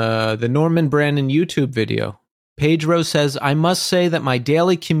got on the Norman Brannon YouTube video. Pedro says, "I must say that my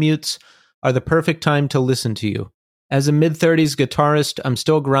daily commutes are the perfect time to listen to you. As a mid-30s guitarist, I'm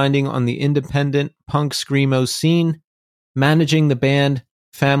still grinding on the independent punk screamo scene, managing the band,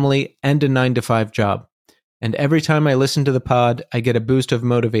 family, and a 9-to-5 job. And every time I listen to the pod, I get a boost of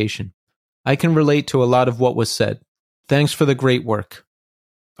motivation. I can relate to a lot of what was said. Thanks for the great work."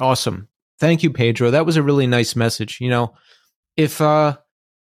 Awesome. Thank you, Pedro. That was a really nice message.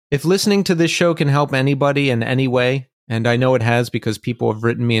 If listening to this show can help anybody in any way, and I know it has because people have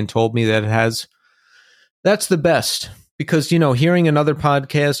written me and told me that it has, that's the best. Because, hearing another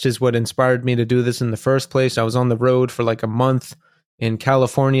podcast is what inspired me to do this in the first place. I was on the road for like a month in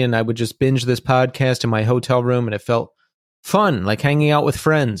California, and I would just binge this podcast in my hotel room, and it felt fun, like hanging out with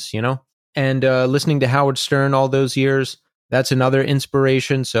friends, And listening to Howard Stern all those years, that's another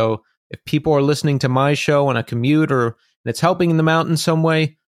inspiration. So if people are listening to my show on a commute and it's helping them out in some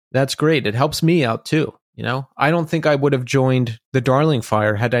way, that's great. It helps me out too. I don't think I would have joined the Darling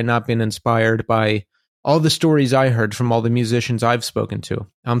Fire had I not been inspired by all the stories I heard from all the musicians I've spoken to.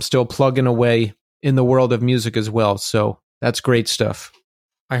 I'm still plugging away in the world of music as well, so that's great stuff.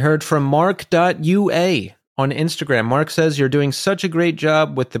 I heard from Mark.ua on Instagram. Mark says, "You're doing such a great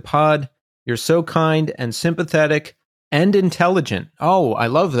job with the pod. You're so kind and sympathetic and intelligent." Oh, I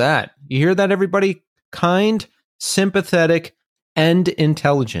love that. You hear that, everybody? Kind, sympathetic, and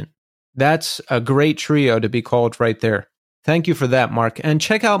intelligent. That's a great trio to be called right there. Thank you for that, Mark. And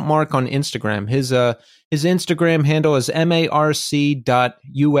check out Mark on Instagram. His Instagram handle is marc.ua.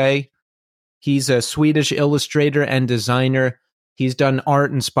 He's a Swedish illustrator and designer. He's done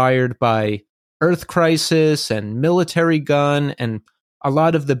art inspired by Earth Crisis and Military Gun and a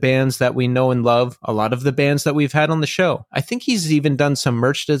lot of the bands that we know and love, a lot of the bands that we've had on the show. I think he's even done some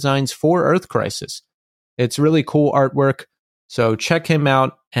merch designs for Earth Crisis. It's really cool artwork, so check him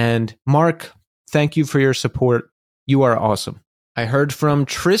out. And Mark, thank you for your support. You are awesome. I heard from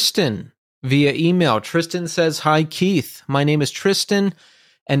Tristan via email. Tristan says, "Hi, Keith. My name is Tristan,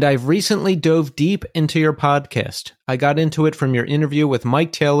 and I've recently dove deep into your podcast. I got into it from your interview with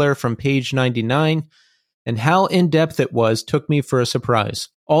Mike Taylor from page 99, and how in-depth it was took me for a surprise.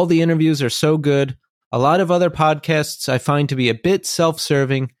 All the interviews are so good. A lot of other podcasts I find to be a bit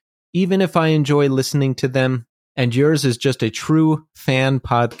self-serving, even if I enjoy listening to them, and yours is just a true fan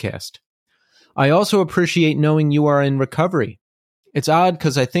podcast. I also appreciate knowing you are in recovery. It's odd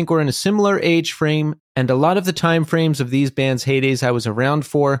because I think we're in a similar age frame, and a lot of the time frames of these bands' heydays I was around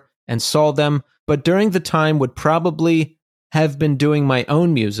for and saw them, but during the time would probably have been doing my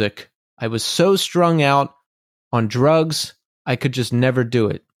own music. I was so strung out on drugs, I could just never do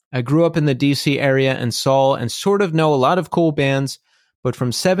it. I grew up in the DC area and saw and sort of know a lot of cool bands, but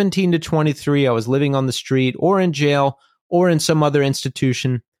from 17 to 23, I was living on the street or in jail or in some other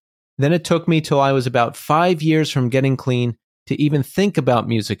institution. Then it took me till I was about 5 years from getting clean to even think about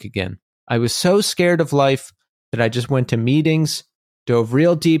music again. I was so scared of life that I just went to meetings, dove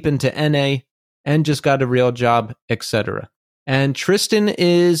real deep into NA, and just got a real job, etc." And Tristan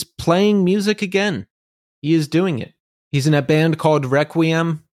is playing music again. He is doing it. He's in a band called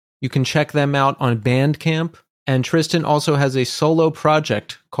Requiem. You can check them out on Bandcamp. And Tristan also has a solo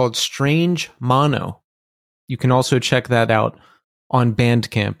project called Strange Mono. You can also check that out on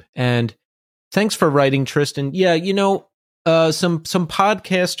Bandcamp. And thanks for writing, Tristan. Yeah, some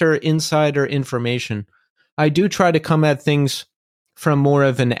podcaster insider information. I do try to come at things from more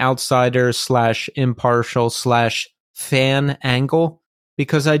of an outsider / impartial / fan angle,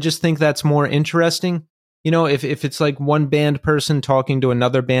 because I just think that's more interesting. If it's like one band person talking to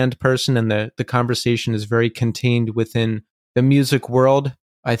another band person and the conversation is very contained within the music world,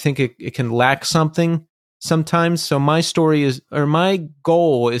 I think it can lack something sometimes. So my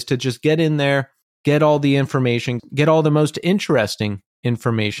goal is to just get in there, get all the information, get all the most interesting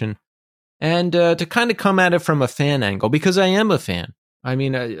information, and to kind of come at it from a fan angle, because I am a fan. I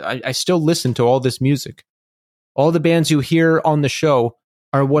mean, I still listen to all this music. All the bands you hear on the show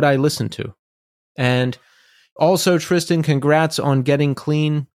are what I listen to. And also, Tristan, congrats on getting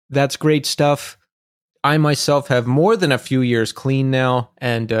clean. That's great stuff. I myself have more than a few years clean now,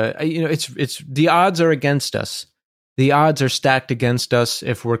 and it's the odds are against us. The odds are stacked against us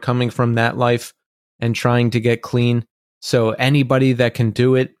if we're coming from that life and trying to get clean. So anybody that can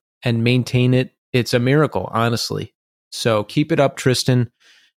do it and maintain it, it's a miracle, honestly. So keep it up, Tristan,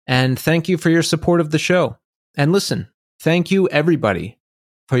 and thank you for your support of the show. And listen, thank you everybody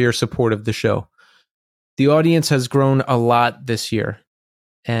for your support of the show. The audience has grown a lot this year,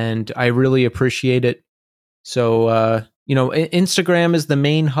 and I really appreciate it. So, Instagram is the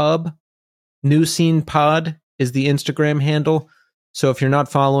main hub. New Scene Pod is the Instagram handle. So if you're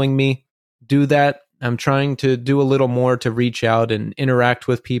not following me, do that. I'm trying to do a little more to reach out and interact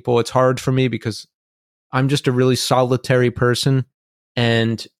with people. It's hard for me because I'm just a really solitary person,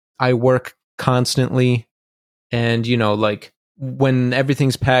 and I work constantly. And, when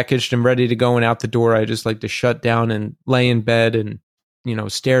everything's packaged and ready to go and out the door, I just like to shut down and lay in bed and,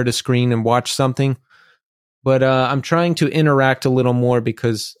 stare at a screen and watch something. But I'm trying to interact a little more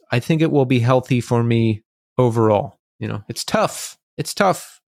because I think it will be healthy for me overall. It's tough. It's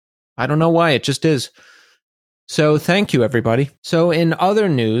tough. I don't know why. It just is. So thank you, everybody. So in other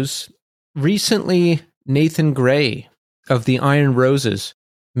news, recently, Nathan Gray of the Iron Roses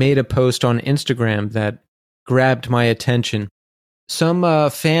made a post on Instagram that grabbed my attention. Some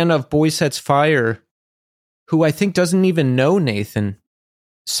fan of Boy Sets Fire, who I think doesn't even know Nathan,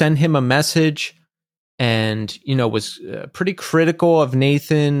 sent him a message and, was pretty critical of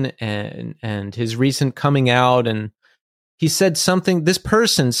Nathan and his recent coming out. And he said something, this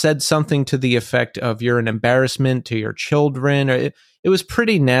person said something to the effect of, you're an embarrassment to your children. Or it was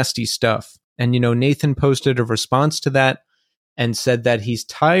pretty nasty stuff. And, Nathan posted a response to that and said that he's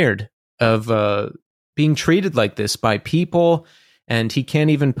tired of being treated like this by people. And he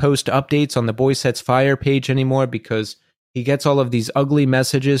can't even post updates on the Boy Sets Fire page anymore because he gets all of these ugly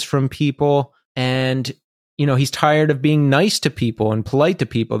messages from people. And, he's tired of being nice to people and polite to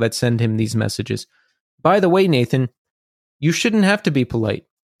people that send him these messages. By the way, Nathan, you shouldn't have to be polite.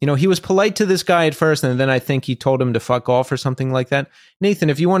 He was polite to this guy at first, and then I think he told him to fuck off or something like that. Nathan,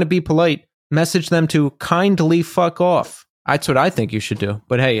 if you want to be polite, message them to kindly fuck off. That's what I think you should do.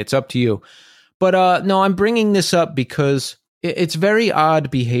 But hey, it's up to you. But no, I'm bringing this up because it's very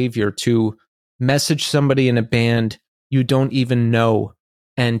odd behavior to message somebody in a band you don't even know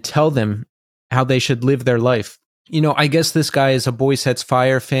and tell them how they should live their life. I guess this guy is a Boy Sets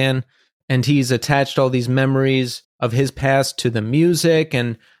Fire fan, and he's attached all these memories of his past to the music.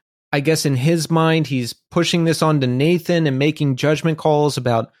 And I guess in his mind, he's pushing this onto Nathan and making judgment calls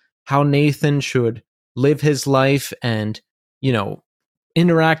about how Nathan should live his life and,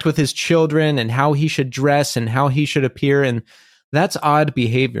 interact with his children and how he should dress and how he should appear. And that's odd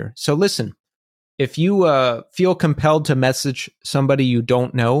behavior. So listen, if you feel compelled to message somebody you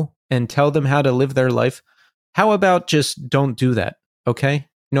don't know and tell them how to live their life, how about just don't do that, okay?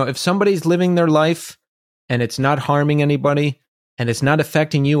 If somebody's living their life and it's not harming anybody and it's not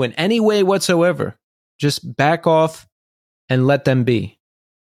affecting you in any way whatsoever, just back off and let them be.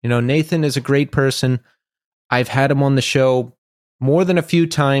 Nathan is a great person. I've had him on the show more than a few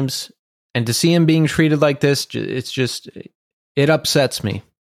times, and to see him being treated like this, it upsets me.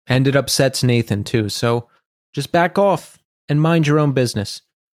 And it upsets Nathan too. So just back off and mind your own business.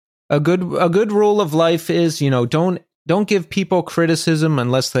 A good rule of life is, don't give people criticism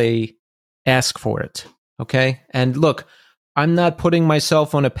unless they ask for it. Okay? And look, I'm not putting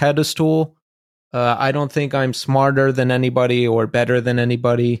myself on a pedestal. I don't think I'm smarter than anybody or better than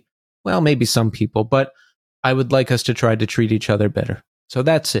anybody. Well, maybe some people, but I would like us to try to treat each other better. So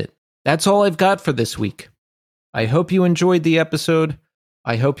that's it. That's all I've got for this week. I hope you enjoyed the episode.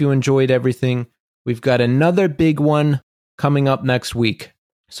 I hope you enjoyed everything. We've got another big one coming up next week.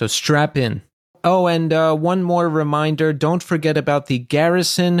 So strap in. Oh, and one more reminder, don't forget about the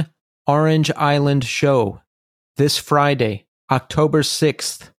Garrison Orange Island show this Friday, October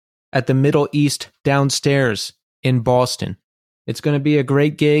 6th, at the Middle East Downstairs in Boston. It's going to be a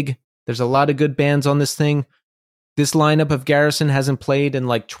great gig. There's a lot of good bands on this thing. This lineup of Garrison hasn't played in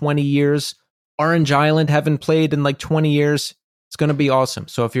like 20 years. Orange Island haven't played in like 20 years. It's going to be awesome.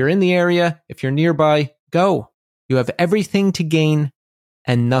 So if you're in the area, if you're nearby, go. You have everything to gain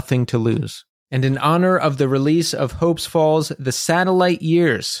and nothing to lose. And in honor of the release of Hopes Falls, The Satellite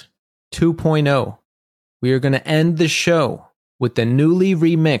Years 2.0, we are going to end the show with the newly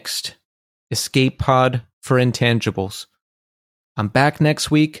remixed Escape Pod for Intangibles. I'm back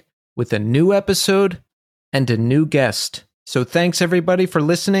next week with a new episode and a new guest. So thanks everybody for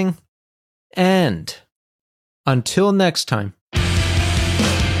listening, and until next time.